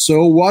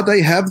 So what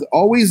I have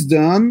always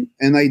done,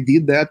 and I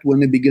did that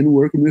when I began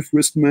working with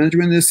risk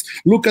management, is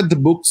look at the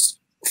books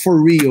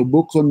for real,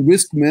 books on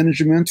risk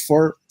management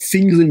for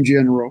things in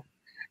general.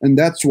 And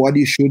that's what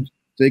you should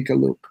take a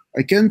look.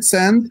 I can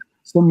send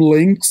some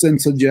links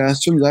and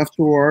suggestions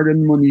afterward,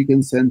 and Monique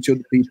can send to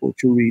the people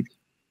to read.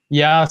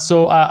 Yeah,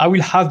 so I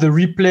will have the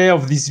replay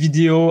of this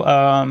video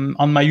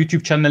on my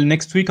YouTube channel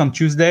next week on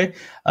Tuesday.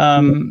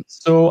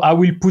 So I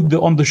will put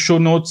on the show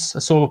notes.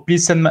 So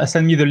please send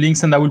me the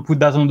links, and I will put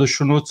that on the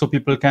show notes so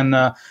people can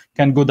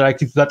go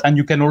directly to that. And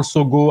you can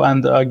also go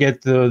and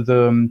get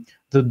the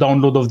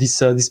download of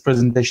this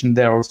presentation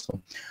there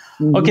also.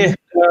 Okay,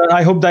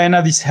 I hope,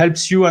 Diana, this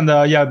helps you, and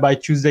yeah, by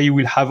Tuesday you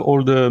will have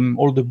all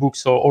the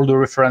books or all the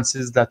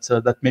references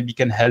that maybe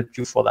can help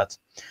you for that.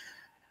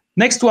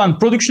 Next one,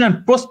 production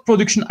and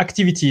post-production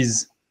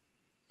activities.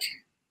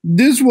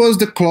 This was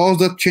the clause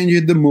that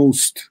changed the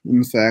most,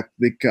 in fact,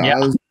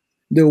 because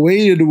the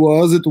way it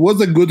was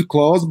a good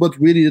clause, but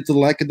really it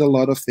lacked a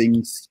lot of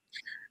things.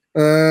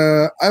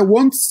 I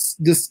won't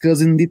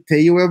discuss in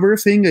detail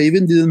everything. I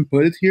even didn't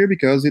put it here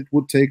because it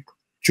would take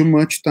too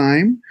much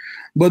time.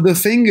 But the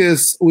thing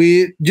is,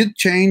 we did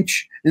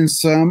change in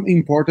some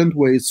important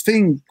ways.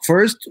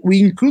 First,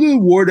 we included the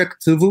word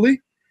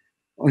actively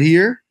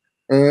here,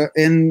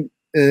 and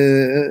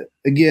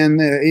again,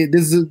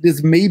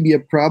 this may be a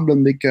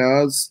problem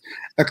because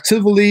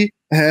actively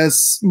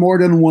has more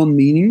than one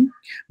meaning.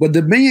 But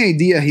the main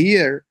idea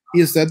here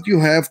is that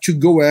you have to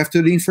go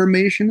after the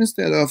information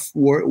instead of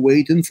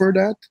waiting for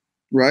that,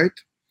 right?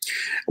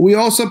 We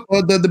also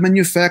put that the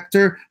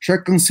manufacturer shall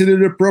consider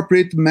the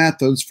appropriate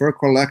methods for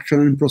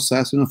collection and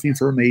processing of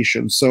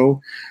information.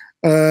 So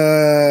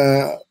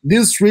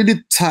this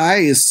really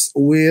ties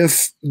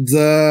with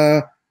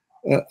the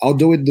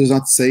although it does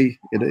not say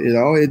it,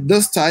 it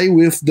does tie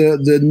with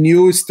the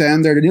new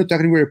standard, the new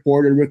technical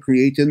report that we're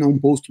creating on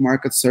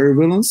post-market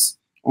surveillance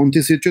on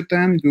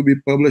TC210. It will be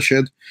published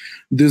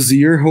this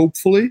year,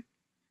 hopefully.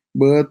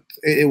 But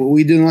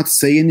we do not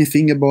say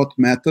anything about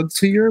methods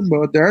here.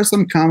 But there are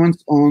some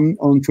comments on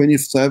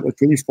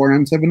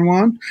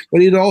 24971,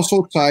 but it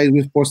also ties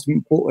with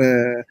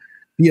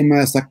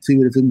PMS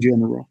activities in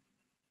general.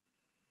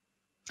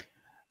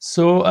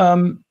 So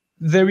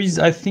there is,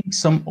 I think,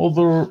 some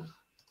other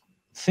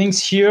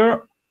things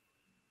here.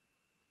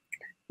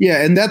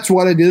 Yeah, and that's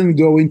what I didn't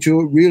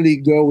really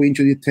go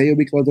into detail,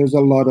 because there's a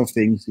lot of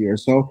things here.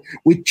 So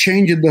we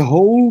changed the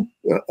whole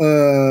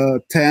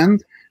 10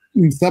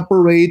 and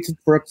separated.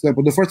 For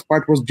example, the first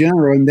part was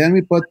general, and then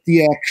we put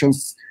the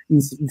actions,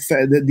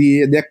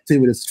 the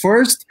activities.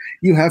 First,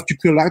 you have to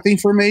collect the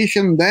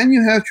information, then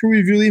you have to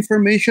review the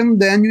information,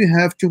 then you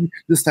have to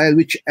decide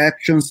which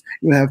actions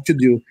you have to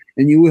do.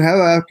 And you will have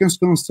actions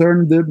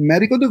concern the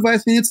medical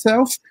device in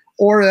itself,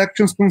 or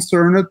actions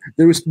concerned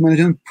the risk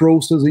management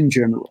process in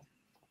general.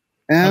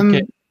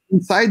 And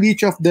inside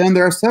each of them,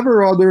 there are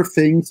several other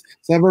things,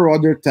 several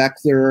other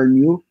tags that are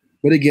new.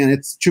 But again,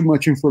 it's too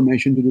much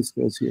information to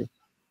discuss here.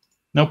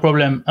 No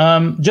problem.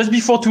 Just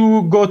before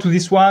to go to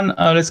this one,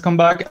 let's come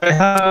back. I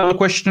have a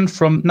question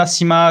from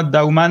Nassima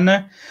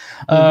Daumane.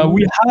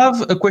 We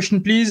have a question,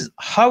 please.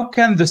 How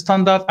can the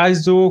standard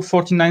ISO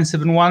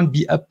 14971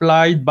 be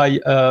applied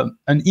by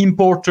an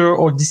importer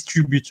or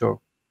distributor?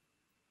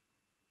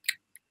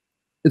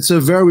 It's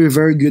a very,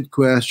 very good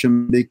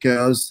question,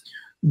 because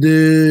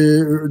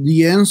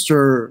the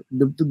answer,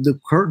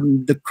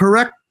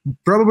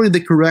 probably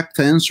the correct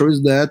answer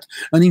is that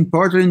an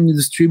importer and a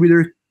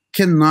distributor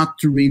cannot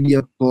really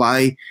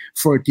apply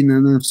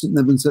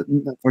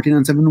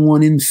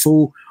 14971 in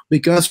full,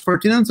 because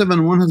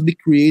 14971 has been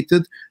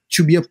created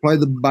to be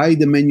applied by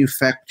the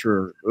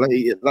manufacturer.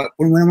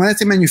 When I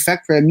say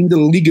manufacturer, I mean the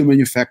legal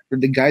manufacturer,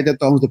 the guy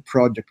that owns the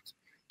project,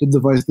 the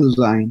device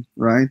design,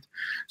 right?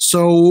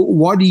 So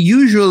what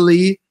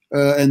usually,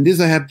 and this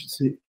I have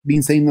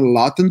been saying a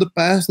lot in the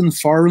past in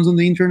forums on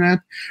the internet,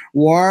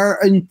 what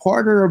an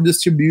importer or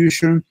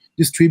distributor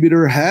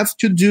have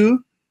to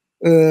do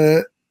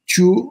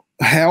to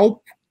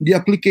help the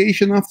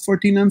application of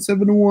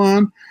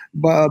 14971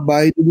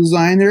 by the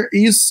designer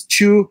is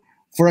to,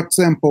 for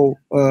example,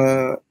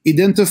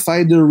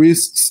 identify the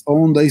risks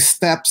on the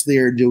steps they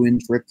are doing,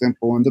 for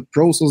example, on the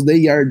process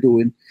they are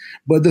doing.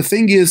 But the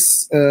thing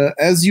is,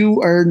 as you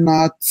do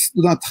not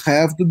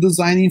have the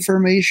design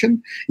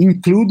information,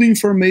 include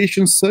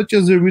information such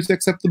as the risk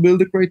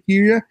acceptability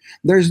criteria,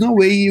 there's no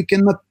way you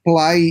can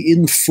apply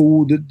in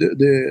full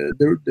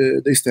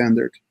the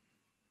standard.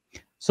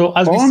 So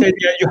as we said,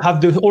 you have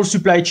the whole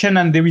supply chain,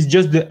 and there is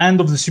just the end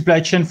of the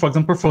supply chain, for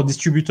example, for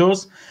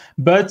distributors.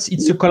 But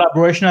it's a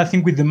collaboration, I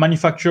think, with the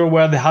manufacturer,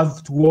 where they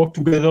have to work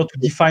together to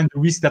define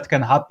the risk that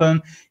can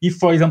happen. If,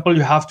 for example,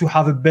 you have to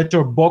have a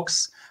better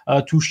box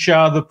to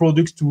share the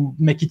products to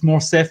make it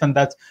more safe, and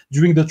that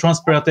during the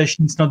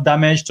transportation it's not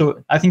damaged.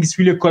 So I think it's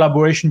really a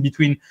collaboration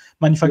between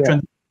manufacturer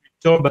and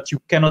distributor, but you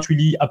cannot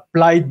really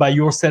apply it by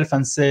yourself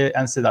and say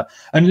that,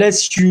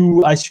 unless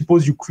you, I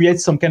suppose, you create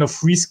some kind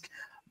of risk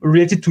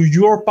related to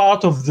your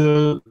part of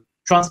the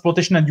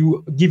transportation and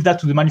you give that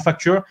to the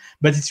manufacturer,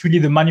 but it's really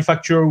the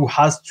manufacturer who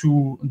has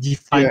to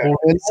define all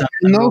this.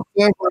 No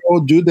clever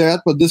will do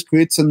that, but this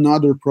creates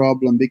another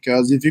problem,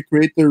 because if you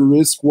create a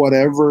risk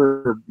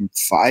whatever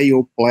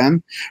file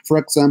plan, for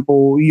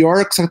example,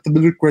 your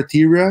acceptability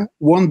criteria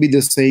won't be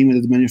the same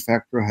as the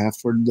manufacturer have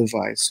for the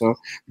device. So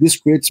this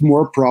creates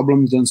more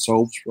problems than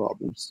solves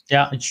problems.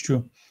 Yeah, it's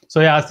true. So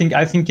yeah, I think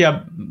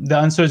the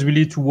answer is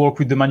really to work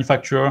with the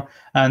manufacturer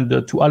and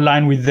to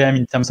align with them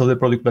in terms of the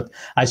product. But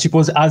I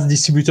suppose as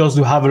distributors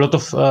do have a lot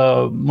of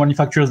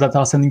manufacturers that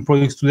are sending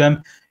products to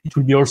them, it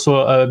will be also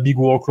a big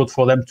workload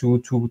for them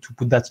to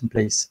put that in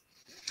place.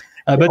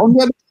 But it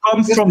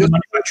comes from the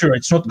manufacturer;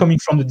 it's not coming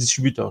from the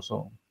distributor.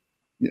 So.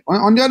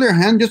 On the other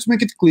hand, just to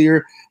make it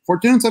clear,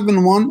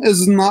 14971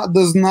 does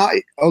not,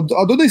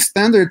 although the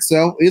standard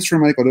itself is for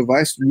medical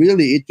device,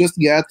 really it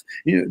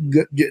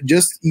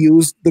just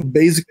use the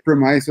basic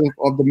premises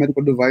of the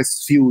medical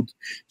device field.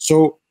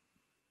 So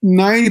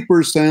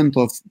 90%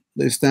 of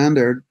the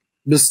standard,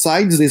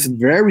 besides this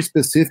very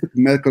specific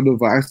medical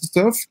device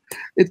stuff,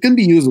 it can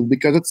be used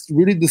because it's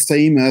really the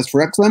same as,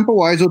 for example,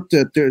 ISO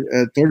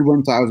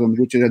 31000,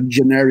 which is a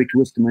generic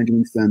risk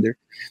management standard.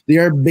 They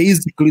are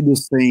basically the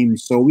same.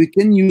 So we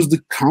can use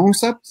the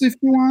concepts if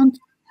you want,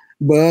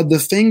 but the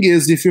thing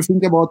is, if you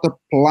think about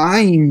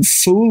applying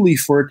fully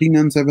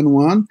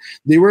 14971,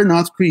 they were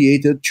not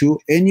created to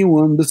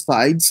anyone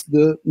besides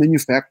the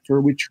manufacturer,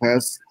 which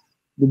has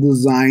the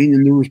design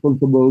and the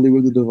responsibility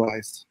with the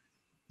device.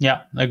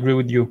 Yeah, I agree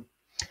with you.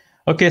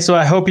 Okay, so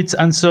I hope it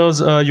answers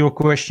your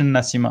question,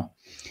 Nassima.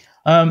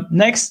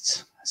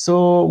 Next,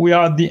 so we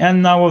are at the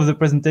end now of the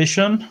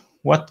presentation.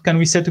 What can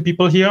we say to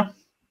people here?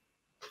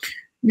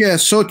 Yeah,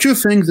 so two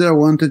things that I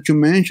wanted to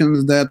mention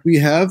is that we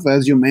have,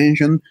 as you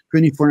mentioned,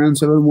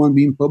 24971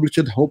 being published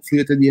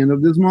hopefully at the end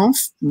of this month,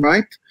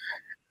 right?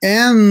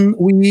 And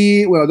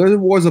there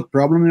was a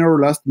problem in our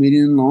last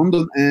meeting in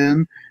London,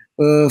 and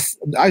the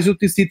ISO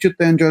TC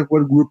 210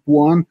 Group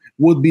 1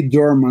 would be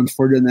dormant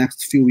for the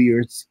next few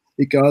years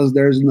because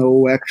there's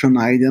no action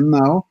item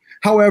now.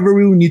 However,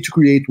 we will need to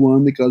create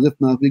one, because if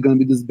not, we're going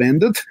to be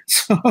disbanded.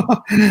 So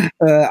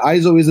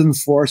ISO is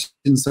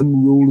enforcing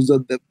some rules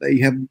that they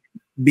have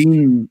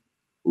been,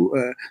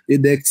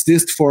 they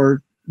exist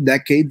for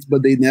decades,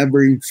 but they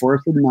never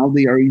enforced it. Now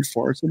they are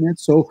enforcing it.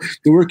 So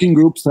the working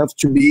groups have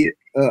to be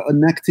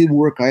an active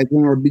work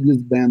item or be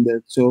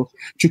disbanded. So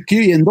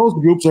and those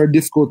groups are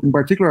difficult. In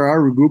particular,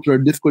 our groups are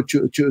difficult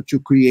to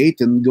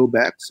create and go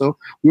back. So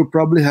we'll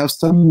probably have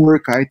some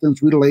work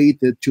items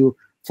related to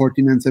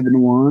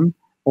 14971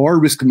 or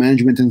risk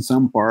management in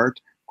some part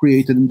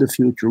created in the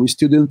future. We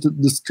still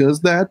didn't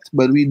discuss that,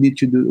 but we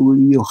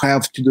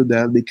have to do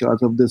that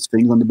because of this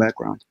thing on the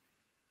background.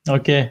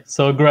 Okay,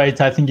 so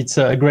great. I think it's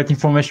great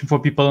information for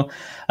people.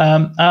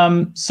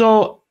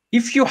 So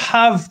if you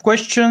have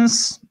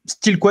questions,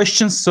 still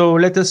questions, so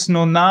let us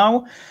know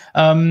now.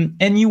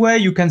 Anyway,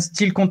 you can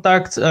still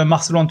contact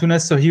Marcelo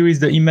Antunes. So here is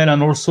the email,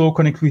 and also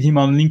connect with him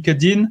on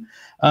LinkedIn.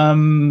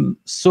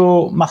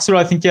 So Marcelo,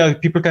 I think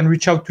people can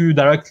reach out to you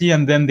directly,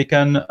 and then they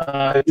can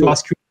to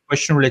ask you a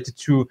question related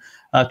to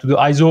the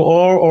ISO,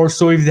 or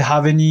also if they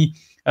have any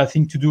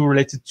thing to do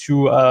related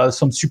to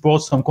some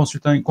support, some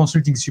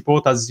consulting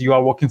support, as you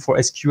are working for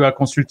SQR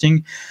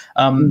Consulting.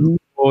 So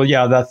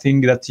yeah, that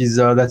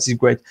is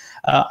great.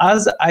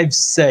 As I've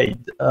said,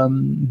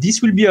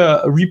 this will be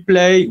a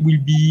replay,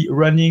 will be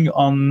running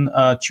on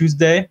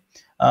Tuesday.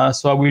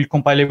 So I will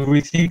compile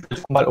everything,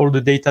 compile all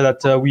the data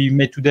that we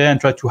made today, and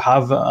try to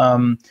have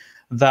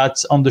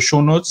that on the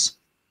show notes,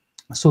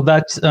 so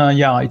that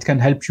it can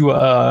help you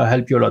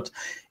a lot.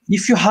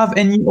 If you have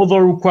any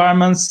other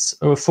requirements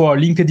for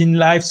LinkedIn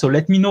Live, so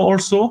let me know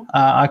also.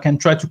 I can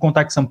try to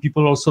contact some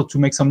people also to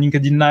make some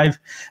LinkedIn Live.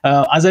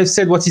 As I've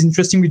said, what is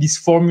interesting with this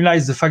formula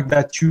is the fact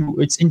that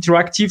it's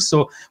interactive,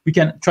 so we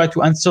can try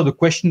to answer the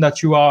question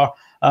that you are,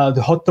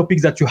 the hot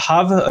topics that you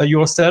have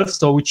yourself,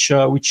 so which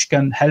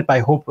can help, I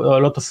hope, a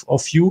lot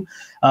of you.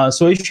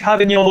 So if you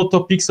have any other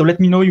topics, so let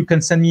me know. You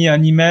can send me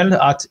an email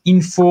at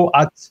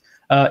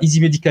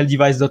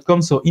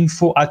info@easymedicaldevice.com. So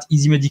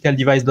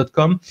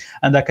info@easymedicaldevice.com,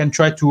 and I can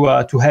try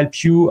to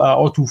help you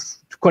or to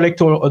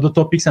collect all the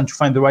topics and to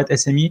find the right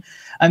SME.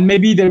 And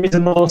maybe there is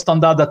another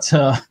standard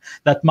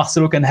that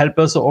Marcelo can help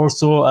us, or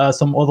also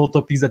some other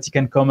topics that he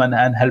can come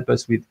and help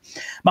us with.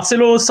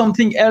 Marcelo,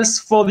 something else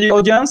for the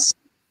audience?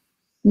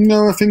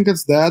 No, I think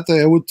that's that.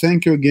 I would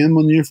thank you again,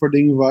 Monir, for the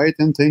invite,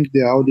 and thank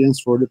the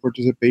audience for the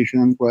participation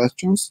and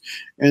questions.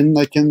 And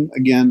I can,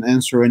 again,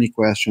 answer any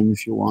question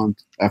if you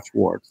want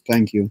afterwards.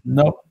 Thank you.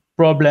 No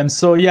problem.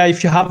 So yeah,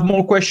 if you have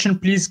more questions,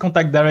 please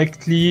contact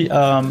directly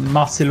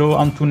Marcelo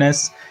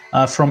Antunes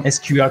from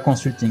SQR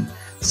Consulting.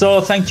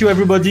 So thank you,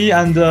 everybody,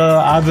 and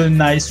have a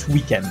nice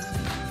weekend.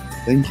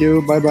 Thank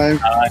you. Bye-bye.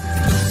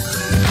 Bye.